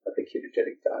benefits of the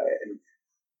ketogenic diet. And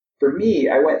for me,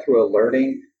 I went through a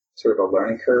learning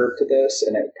curve to this.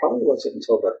 And it probably wasn't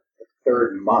until the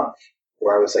third month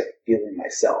where I was like feeling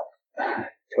myself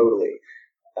totally.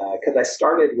 Cause I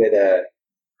started with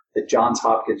the Johns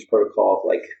Hopkins protocol of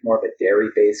like more of a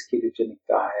dairy-based ketogenic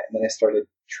diet. And then I started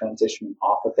transitioning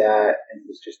off of that and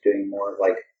was just doing more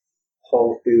like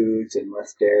whole foods and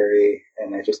less dairy.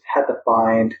 And I just had to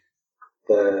find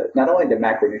not only the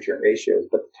macronutrient ratios,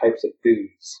 but the types of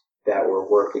foods that were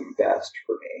working best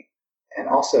for me. And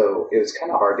also it was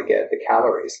kind of hard to get the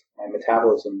calories. My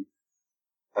metabolism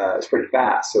is pretty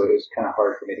fast. So it was kind of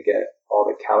hard for me to get all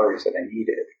the calories that I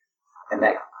needed. And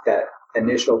that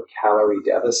initial calorie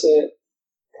deficit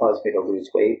caused me to lose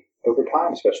weight over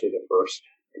time, especially the first.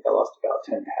 I think I lost about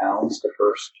 10 pounds the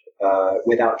first,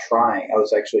 without trying. I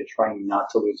was actually trying not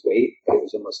to lose weight, but it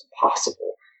was almost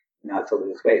impossible not to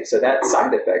lose weight. So that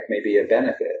side effect may be a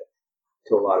benefit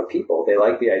to a lot of people. They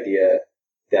like the idea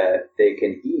that they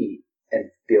can eat and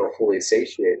feel fully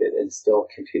satiated and still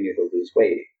continue to lose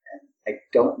weight. And I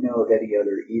don't know of any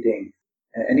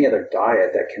other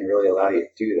diet that can really allow you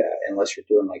to do that unless you're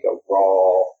doing like a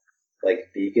raw, like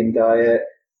vegan diet.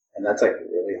 And that's like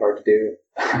really hard to do.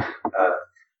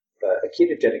 But a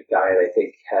ketogenic diet, I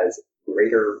think, has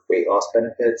greater weight loss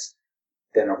benefits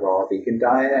than a raw vegan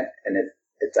diet. And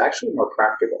it's actually more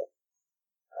practical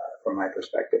from my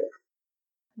perspective.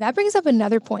 That brings up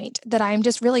another point that I'm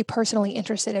just really personally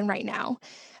interested in right now.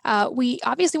 We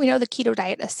know the keto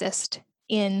diet assists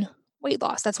in weight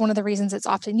loss. That's one of the reasons it's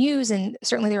often used. And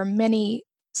certainly there are many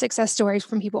success stories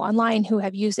from people online who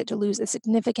have used it to lose a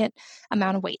significant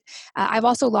amount of weight. I've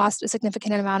also lost a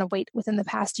significant amount of weight within the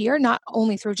past year, not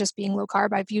only through just being low carb.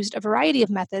 I've used a variety of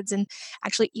methods and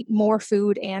actually eat more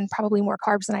food and probably more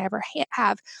carbs than I ever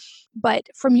have. But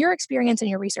from your experience and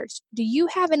your research, do you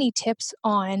have any tips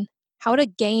on how to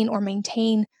gain or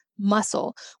maintain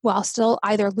muscle while still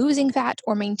either losing fat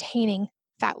or maintaining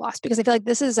fat loss? Because I feel like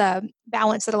this is a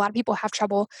balance that a lot of people have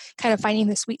trouble kind of finding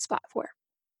the sweet spot for.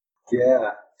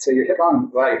 Yeah. So you're hitting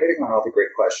on all the great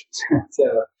questions.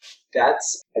 So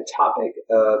that's a topic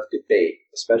of debate,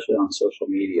 especially on social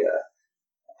media,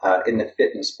 in the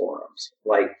fitness forums.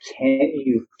 Like, can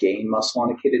you gain muscle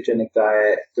on a ketogenic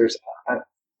diet? There's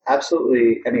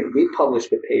absolutely, we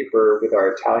published a paper with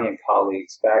our Italian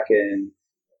colleagues back in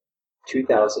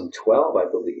 2012, I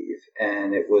believe,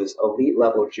 and it was elite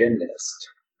level gymnasts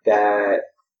that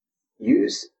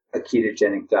used a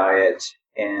ketogenic diet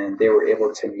and they were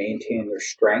able to maintain their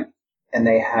strength and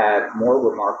they had more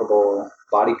remarkable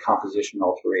body composition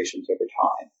alterations over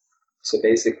time. So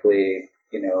basically,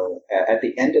 at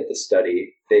the end of the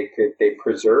study, they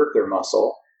preserved their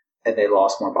muscle and they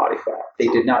lost more body fat. They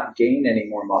did not gain any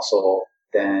more muscle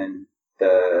than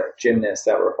the gymnasts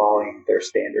that were following their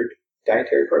standard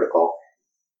dietary protocol.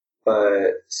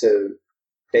 But so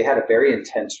they had a very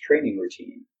intense training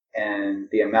routine and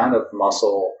the amount of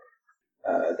muscle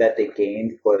that they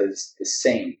gained was the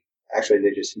same. Actually,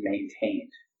 they just maintained.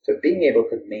 So being able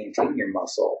to maintain your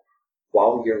muscle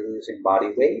while you're losing body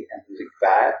weight and losing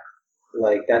fat,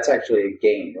 like that's actually a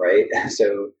gain, right?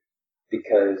 So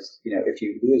because, if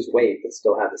you lose weight but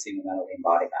still have the same amount of lean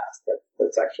body mass,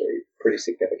 that's actually pretty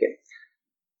significant.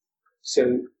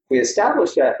 So we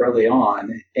established that early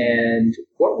on, and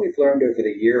what we've learned over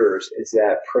the years is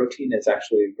that protein is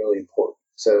actually really important.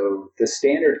 So the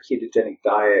standard ketogenic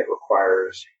diet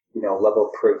requires, a level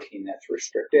of protein that's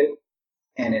restricted,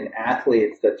 and in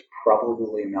athletes, that's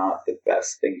probably not the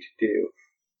best thing to do.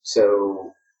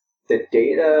 So the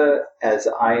data, as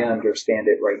I understand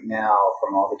it right now,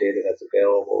 from all the data that's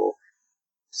available,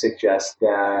 suggests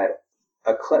that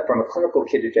from a clinical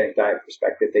ketogenic diet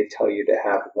perspective, they tell you to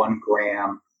have 1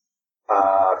 gram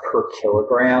per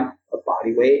kilogram of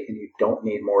body weight, and you don't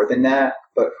need more than that.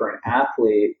 But for an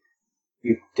athlete,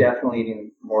 you definitely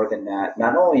need more than that,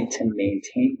 not only to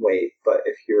maintain weight, but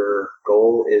if your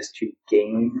goal is to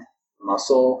gain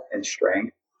muscle and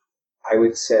strength, I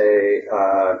would say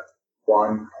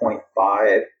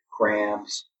 1.5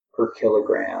 grams per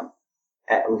kilogram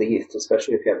at least,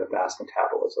 especially if you have a fast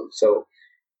metabolism. So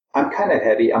I'm kind of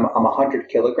heavy. I'm 100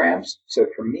 kilograms. So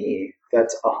for me,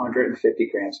 that's 150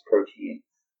 grams protein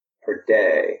per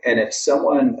day. And if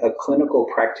a clinical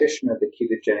practitioner of the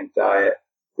ketogenic diet,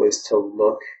 was to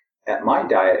look at my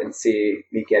diet and see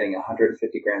me getting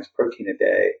 150 grams protein a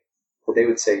day, well, they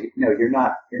would say, no, you're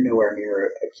nowhere near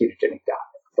a ketogenic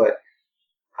diet. But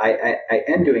I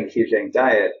am doing ketogenic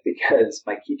diet because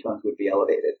my ketones would be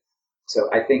elevated. So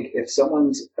I think if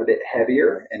someone's a bit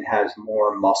heavier and has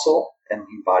more muscle and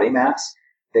lean body mass,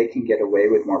 they can get away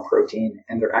with more protein,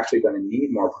 and they're actually going to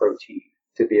need more protein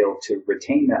to be able to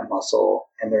retain that muscle,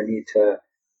 and their need to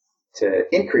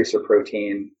increase their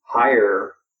protein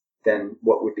higher than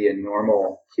what would be a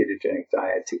normal ketogenic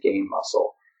diet to gain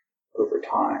muscle over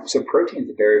time. So protein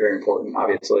is very, very important,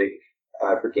 obviously,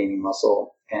 for gaining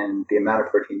muscle, and the amount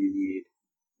of protein you need.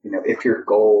 If your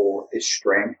goal is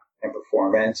strength and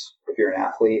performance, if you're an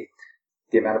athlete,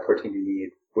 the amount of protein you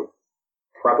need would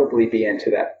probably be into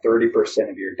that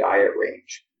 30% of your diet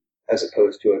range, as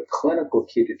opposed to a clinical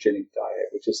ketogenic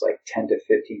diet, which is like 10 to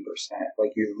 15%.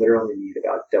 Like you literally need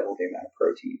about double the amount of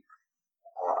protein.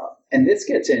 And this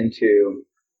gets into,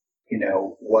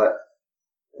 what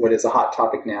is a hot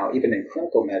topic now, even in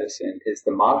clinical medicine, is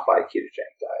the modified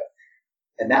ketogenic diet.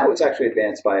 And that was actually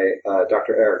advanced by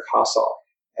Dr. Eric Kossoff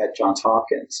at Johns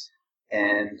Hopkins.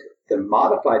 And the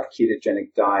modified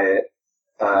ketogenic diet,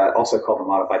 also called the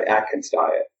modified Atkins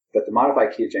diet, but the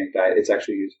modified ketogenic diet is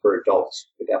actually used for adults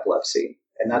with epilepsy.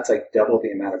 And that's like double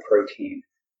the amount of protein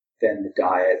than the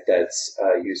diet that's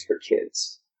used for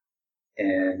kids.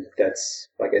 And that's,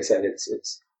 like I said,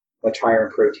 it's much higher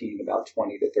in protein, about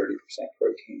 20 to 30%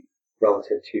 protein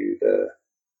relative to the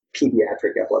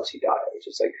pediatric epilepsy diet, which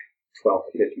is like 12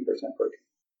 to 15% protein.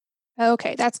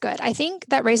 Okay, that's good. I think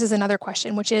that raises another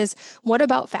question, which is, what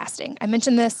about fasting? I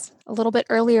mentioned this a little bit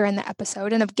earlier in the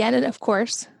episode. And again, of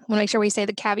course, I want to make sure we say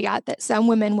the caveat that some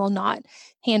women will not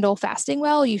handle fasting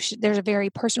well. There's a very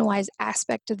personalized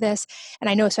aspect to this. And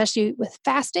I know especially with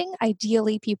fasting,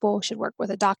 ideally people should work with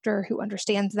a doctor who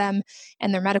understands them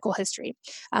and their medical history.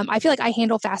 I feel like I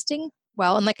handle fasting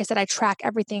well. And like I said, I track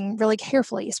everything really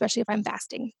carefully, especially if I'm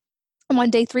fasting. I'm on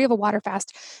day 3 of a water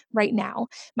fast right now.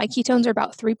 My ketones are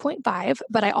about 3.5,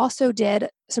 but I also did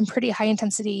some pretty high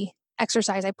intensity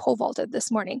exercise. I pole vaulted this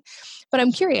morning. But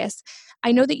I'm curious,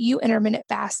 I know that you intermittent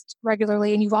fast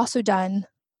regularly, and you've also done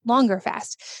longer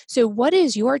fast. So what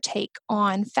is your take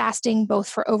on fasting, both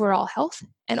for overall health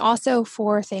and also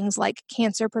for things like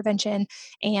cancer prevention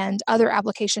and other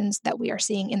applications that we are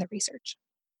seeing in the research?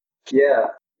 Yeah,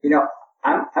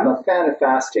 I'm a fan of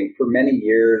fasting. For many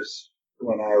years,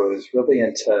 when I was really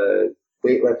into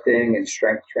weightlifting and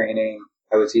strength training,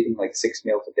 I was eating like 6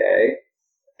 meals a day,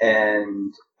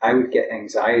 and I would get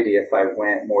anxiety if I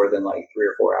went more than like 3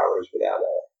 or 4 hours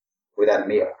without a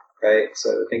meal, right?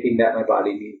 So thinking that my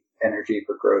body needs energy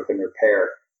for growth and repair,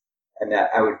 and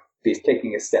that I would be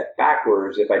taking a step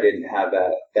backwards if I didn't have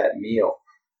that meal.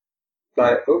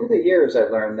 But over the years,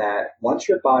 I've learned that once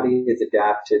your body is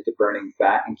adapted to burning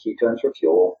fat and ketones for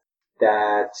fuel,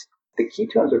 that the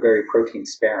ketones are very protein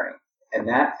sparing. And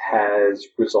that has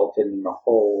resulted in a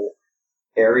whole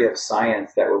area of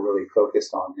science that we're really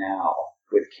focused on now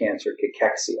with cancer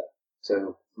cachexia.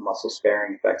 So muscle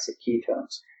sparing effects of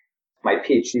ketones. My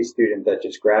PhD student that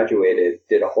just graduated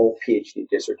did a whole PhD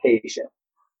dissertation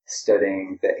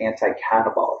studying the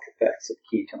anti-catabolic effects of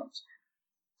ketones.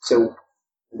 So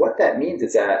what that means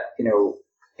is that,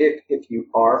 if you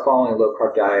are following a low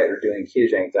carb diet or doing a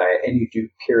ketogenic diet and you do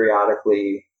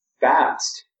periodically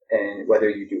fast, and whether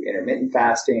you do intermittent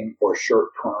fasting or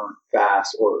short-term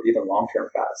fast or even long-term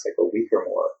fast, like a week or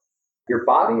more, your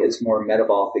body is more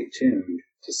metabolically tuned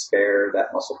to spare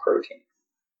that muscle protein.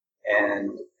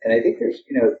 And I think there's,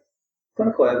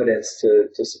 clinical evidence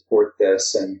to support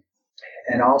this.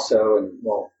 And also,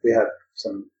 we have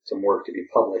some work to be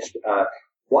published.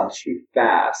 Once you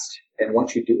fast, and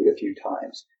once you do it a few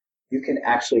times, you can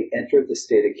actually enter the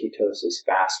state of ketosis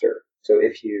faster. So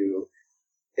if you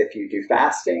do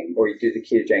fasting or you do the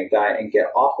ketogenic diet and get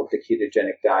off of the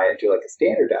ketogenic diet, do like a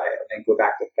standard diet, and go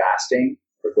back to fasting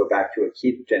or go back to a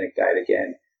ketogenic diet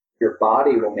again, your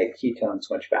body will make ketones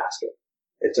much faster.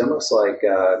 It's almost like,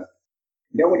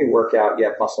 when you work out, you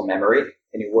have muscle memory,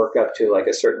 and you work up to like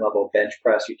a certain level of bench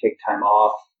press, you take time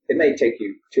off. It may take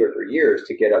you 2 or 3 years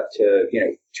to get up to,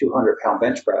 200-pound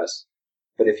bench press.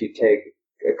 But if you take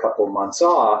a couple of months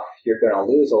off, you're going to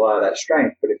lose a lot of that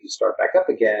strength. But if you start back up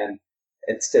again,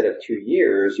 instead of 2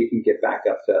 years, you can get back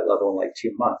up to that level in like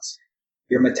 2 months.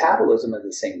 Your metabolism is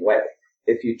the same way.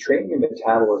 If you train your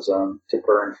metabolism to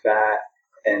burn fat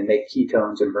and make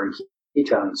ketones and burn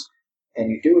ketones, and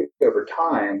you do it over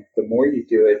time, the more you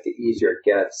do it, the easier it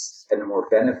gets and the more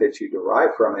benefits you derive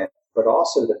from it. But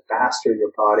also the faster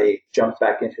your body jumps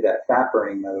back into that fat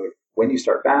burning mode when you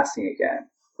start fasting again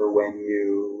or when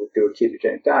you do a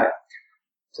ketogenic diet.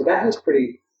 So that has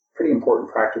pretty important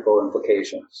practical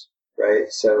implications, right?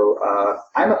 So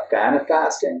I'm a fan of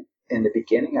fasting. In the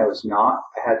beginning, I was not.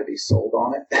 I had to be sold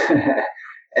on it.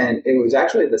 And it was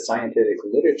actually the scientific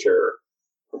literature,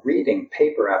 reading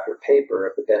paper after paper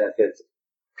of the benefits of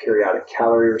periodic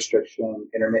calorie restriction,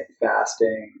 intermittent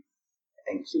fasting,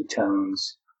 and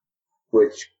ketones,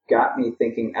 which got me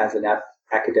thinking as an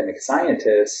academic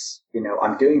scientist,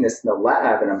 I'm doing this in the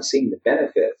lab and I'm seeing the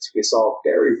benefits. We saw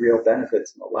very real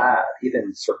benefits in the lab,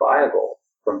 even survival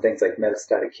from things like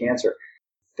metastatic cancer,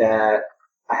 that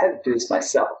I had to do this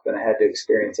myself and I had to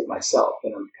experience it myself.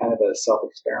 And I'm kind of a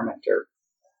self-experimenter.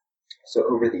 So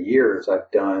over the years, I've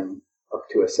done up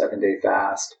to a 7-day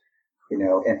fast,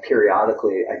 and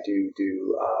periodically I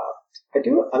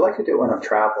I like to do it when I'm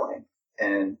traveling.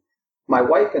 And my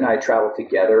wife and I travel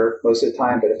together most of the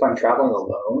time, but if I'm traveling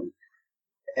alone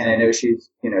and I know she's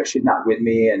not with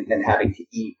me and having to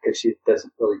eat because she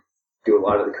doesn't really do a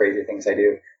lot of the crazy things I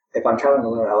do. If I'm traveling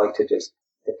alone, I like to just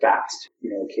fast,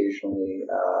 occasionally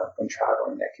when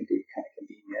traveling, that can be kind of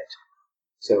convenient.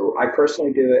 So I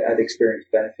personally do it. I've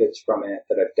experienced benefits from it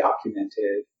that I've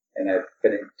documented, and I've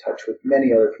been in touch with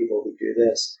many other people who do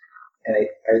this. And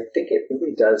I think it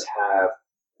really does have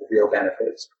real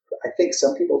benefits. I think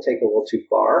some people take it a little too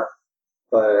far,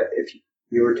 but if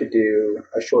you were to do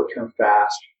a short-term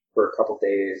fast for a couple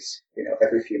days,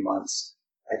 every few months,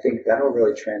 I think that'll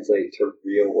really translate to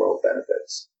real-world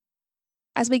benefits.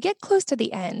 As we get close to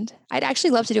the end, I'd actually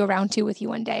love to do a round 2 with you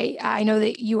one day. I know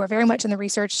that you are very much in the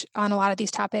research on a lot of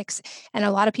these topics, and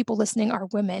a lot of people listening are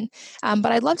women.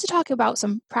 But I'd love to talk about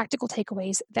some practical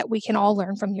takeaways that we can all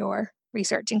learn from your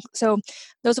research. And so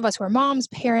those of us who are moms,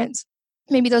 parents,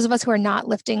 maybe those of us who are not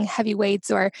lifting heavy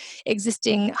weights or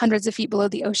existing hundreds of feet below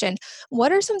the ocean,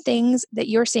 what are some things that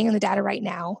you're seeing in the data right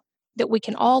now that we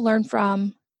can all learn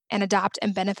from and adopt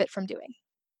and benefit from doing?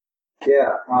 Yeah.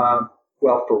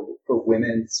 Well, for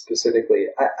women specifically,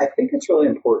 I think it's really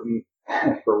important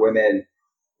for women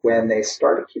when they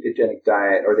start a ketogenic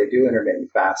diet or they do intermittent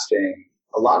fasting.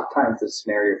 A lot of times the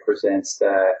scenario presents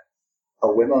that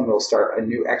a woman will start a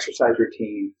new exercise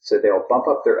routine. So they'll bump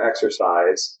up their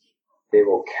exercise, they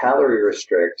will calorie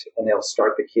restrict, and they'll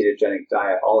start the ketogenic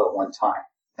diet all at one time.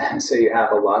 And so you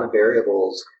have a lot of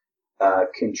variables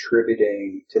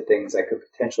contributing to things that could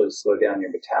potentially slow down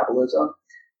your metabolism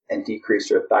and decrease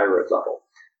your thyroid level.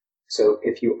 So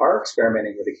if you are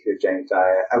experimenting with a ketogenic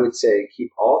diet, I would say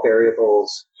keep all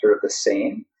variables sort of the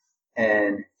same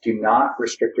and do not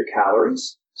restrict your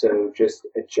calories. So just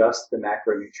adjust the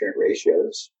macronutrient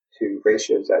ratios to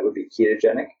ratios that would be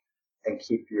ketogenic and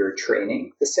keep your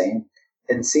training the same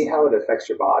and see how it affects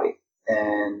your body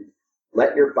and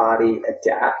let your body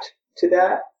adapt to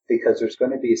that, because there's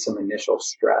going to be some initial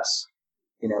stress,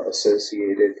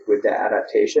 associated with the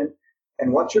adaptation.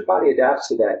 And once your body adapts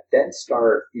to that, then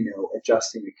start,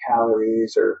 adjusting the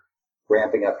calories or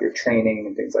ramping up your training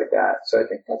and things like that. So I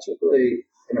think that's really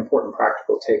an important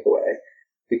practical takeaway,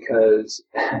 because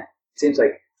it seems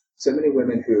like so many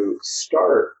women who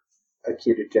start a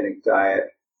ketogenic diet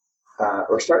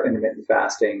or start intermittent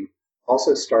fasting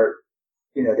also start,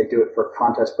 they do it for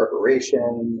contest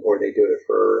preparation, or they do it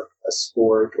for a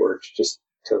sport, or just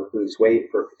to lose weight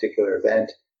for a particular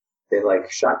event. They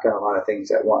shotgun a lot of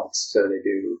things at once. So they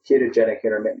do ketogenic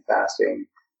intermittent fasting,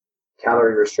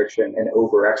 calorie restriction, and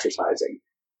over-exercising.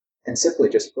 And simply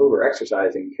just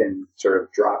over-exercising can sort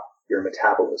of drop your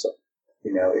metabolism,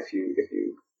 if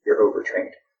you're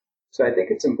overtrained. So I think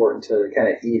it's important to kind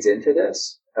of ease into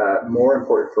this, more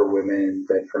important for women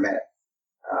than for men.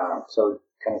 So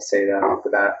kind of say that off the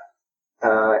bat.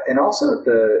 And also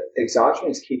the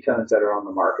exogenous ketones that are on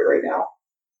the market right now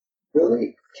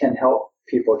really can help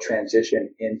people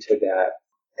transition into that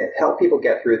and help people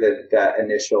get through that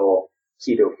initial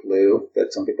keto flu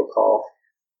that some people call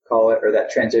it, or that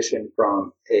transition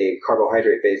from a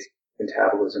carbohydrate-based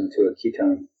metabolism to a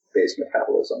ketone-based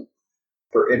metabolism.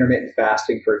 For intermittent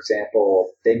fasting, for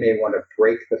example, they may want to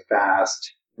break the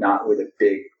fast, not with a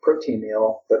big protein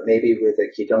meal, but maybe with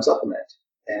a ketone supplement.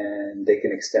 And they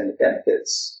can extend the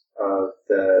benefits of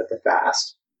the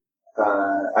fast,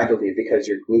 I believe, because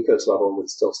your glucose level would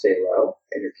still stay low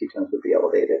and your ketones would be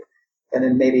elevated. And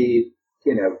then maybe,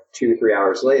 2 or 3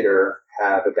 hours later,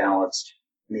 have a balanced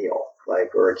meal,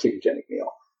 or a ketogenic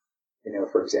meal.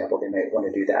 For example, they might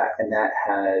want to do that. And that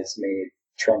has made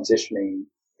transitioning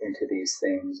into these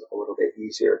things a little bit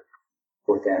easier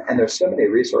for them. And there's so many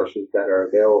resources that are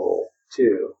available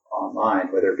too online,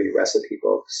 whether it be recipe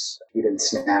books, even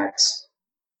snacks.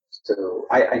 So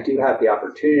I do have the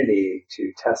opportunity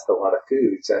to test a lot of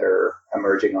foods that are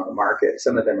emerging on the market.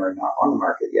 Some of them are not on the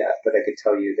market yet, but I could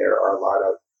tell you there are a lot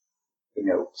of,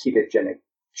 ketogenic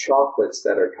chocolates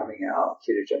that are coming out,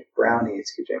 ketogenic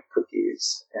brownies, ketogenic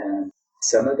cookies, and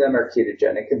some of them are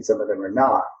ketogenic and some of them are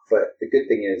not. But the good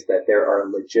thing is that there are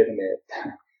legitimate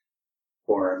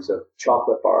forms of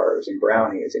chocolate bars and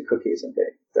brownies and cookies and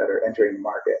things that are entering the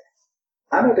market.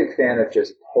 I'm a big fan of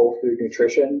just whole food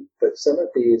nutrition, but some of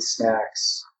these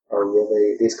snacks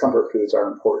these comfort foods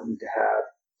are important to have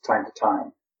time to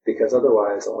time, because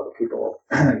otherwise a lot of people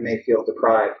may feel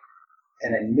deprived.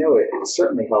 And I know it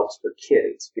certainly helps for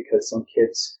kids, because some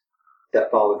kids that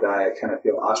follow the diet kind of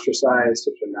feel ostracized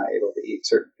if they're not able to eat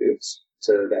certain foods.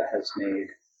 So that has made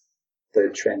the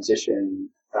transition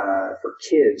for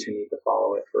kids who need to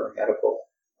follow it for a medical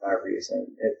reason,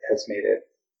 it has made it,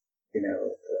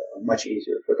 much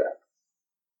easier for them.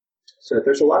 So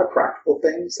there's a lot of practical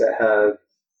things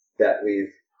that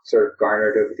we've sort of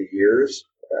garnered over the years,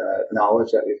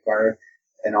 knowledge that we've garnered,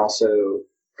 and also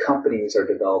companies are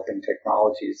developing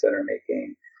technologies that are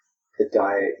making the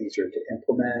diet easier to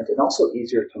implement and also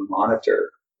easier to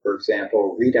monitor. For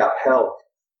example, Readout Health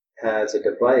has a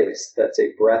device that's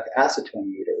a breath acetone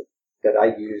meter that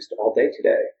I used all day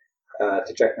today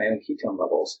to check my own ketone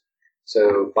levels.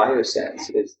 So BioSense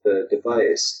is the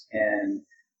device, and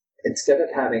instead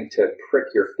of having to prick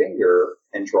your finger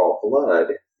and draw blood,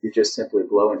 you just simply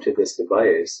blow into this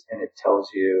device and it tells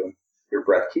you your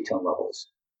breath ketone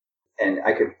levels. And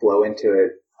I could blow into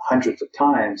it hundreds of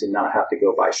times and not have to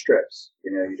go buy strips.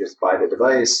 You just buy the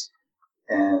device,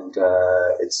 and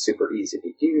it's super easy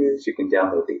to use. You can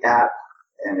download the app,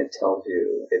 and it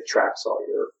tracks all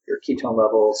your ketone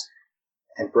levels.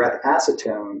 And breath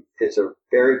acetone is a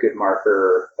very good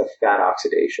marker of fat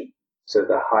oxidation. So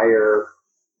the higher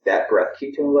that breath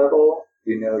ketone level,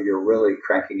 you're really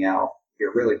cranking out,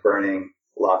 you're really burning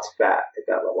lots of fat if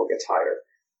that level gets higher.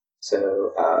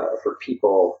 So for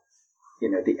people,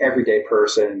 the everyday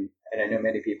person, and I know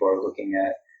many people are looking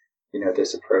at,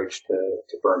 this approach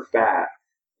to burn fat,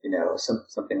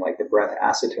 something like the breath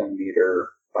acetone meter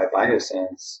by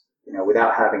BioSense,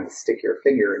 without having to stick your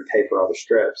finger and pay for all the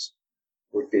strips,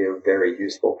 would be a very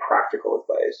useful, practical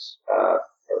advice or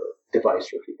device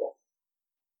for people.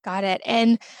 Got it.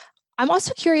 And I'm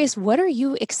also curious, what are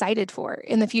you excited for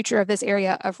in the future of this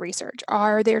area of research?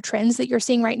 Are there trends that you're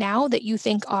seeing right now that you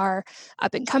think are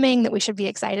up and coming that we should be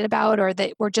excited about, or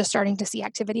that we're just starting to see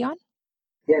activity on?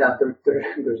 Yeah,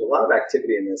 there's a lot of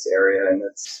activity in this area, and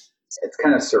it's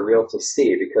kind of surreal to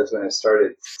see, because when I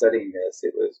started studying this,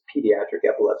 it was pediatric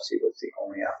epilepsy was the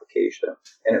only application,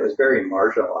 and it was very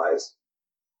marginalized,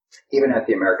 even at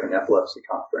the American Epilepsy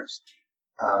Conference.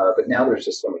 But now there's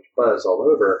just so much buzz all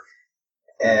over.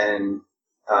 And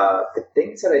the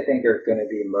things that I think are going to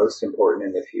be most important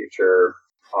in the future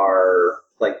are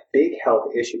like big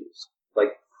health issues.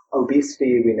 Like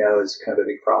obesity, we know, is kind of a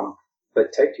big problem.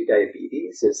 But type 2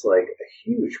 diabetes is like a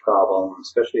huge problem,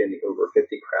 especially in the over 50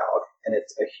 crowd. And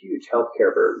it's a huge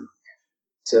healthcare burden.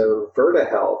 So Virta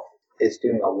Health is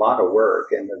doing a lot of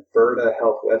work, and the Virta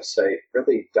Health website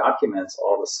really documents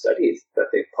all the studies that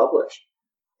they've published.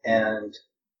 And,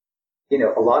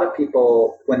 a lot of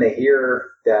people, when they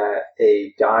hear that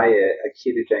a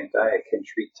ketogenic diet can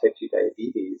treat type 2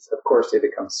 diabetes, of course they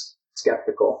become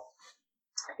skeptical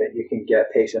that you can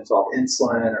get patients off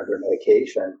insulin or their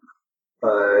medication,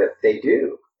 but they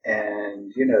do.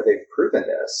 And, they've proven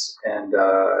this. And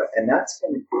that's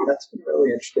been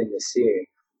really interesting to see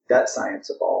that science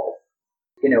evolve.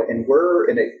 And we're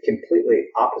in a completely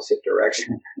opposite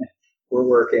direction. We're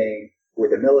working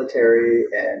with the military,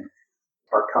 and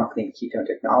our company, Keto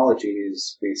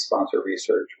Technologies, we sponsor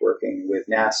research working with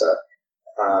NASA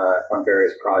on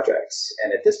various projects.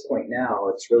 And at this point now,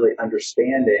 it's really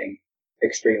understanding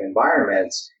extreme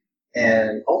environments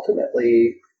and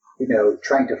ultimately,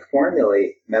 trying to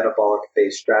formulate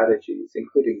metabolic-based strategies,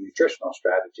 including nutritional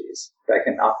strategies that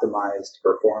can optimize the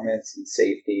performance and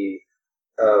safety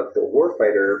of the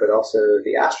warfighter, but also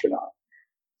the astronaut.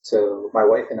 So my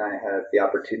wife and I have the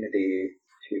opportunity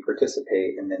to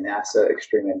participate in the NASA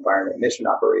Extreme Environment Mission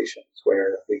Operations,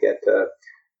 where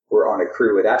we're on a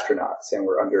crew with astronauts and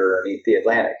we're underneath the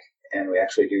Atlantic, and we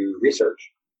actually do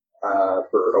research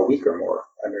for a week or more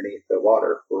underneath the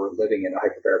water. We're living in a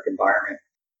hyperbaric environment.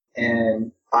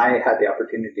 And I had the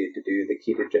opportunity to do the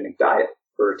ketogenic diet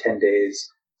for 10 days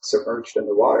submerged in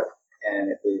the water. And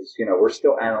it was, we're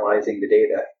still analyzing the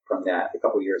data from that a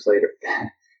couple of years later.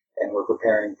 And we're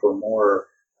preparing for more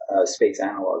space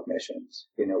analog missions,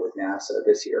 with NASA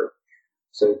this year.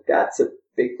 So that's a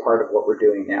big part of what we're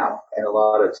doing now. And a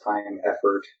lot of time,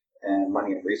 effort, and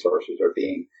money and resources are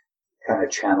being kind of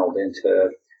channeled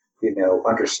into,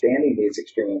 understanding these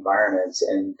extreme environments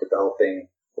and developing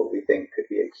what we think could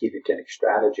be a ketogenic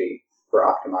strategy for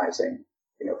optimizing,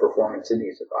 performance in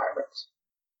these environments.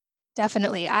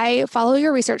 Definitely. I follow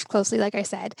your research closely, like I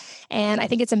said, and I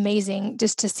think it's amazing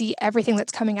just to see everything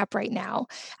that's coming up right now.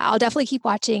 I'll definitely keep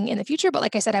watching in the future, but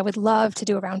like I said, I would love to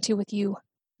do a round 2 with you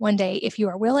one day if you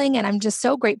are willing, and I'm just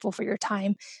so grateful for your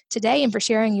time today and for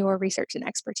sharing your research and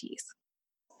expertise.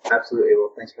 Absolutely.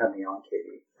 Well, thanks for having me on,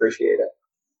 Katie. Appreciate it.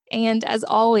 And as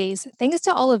always, thanks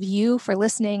to all of you for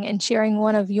listening and sharing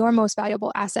one of your most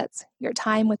valuable assets, your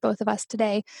time with both of us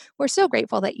today. We're so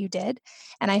grateful that you did.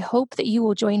 And I hope that you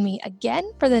will join me again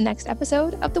for the next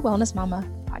episode of the Wellness Mama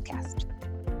podcast.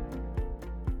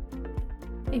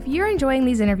 If you're enjoying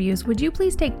these interviews, would you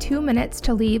please take 2 minutes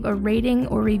to leave a rating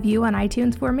or review on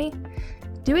iTunes for me?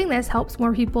 Doing this helps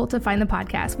more people to find the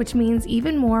podcast, which means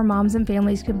even more moms and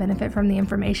families can benefit from the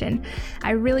information.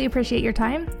 I really appreciate your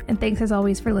time, and thanks as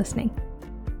always for listening.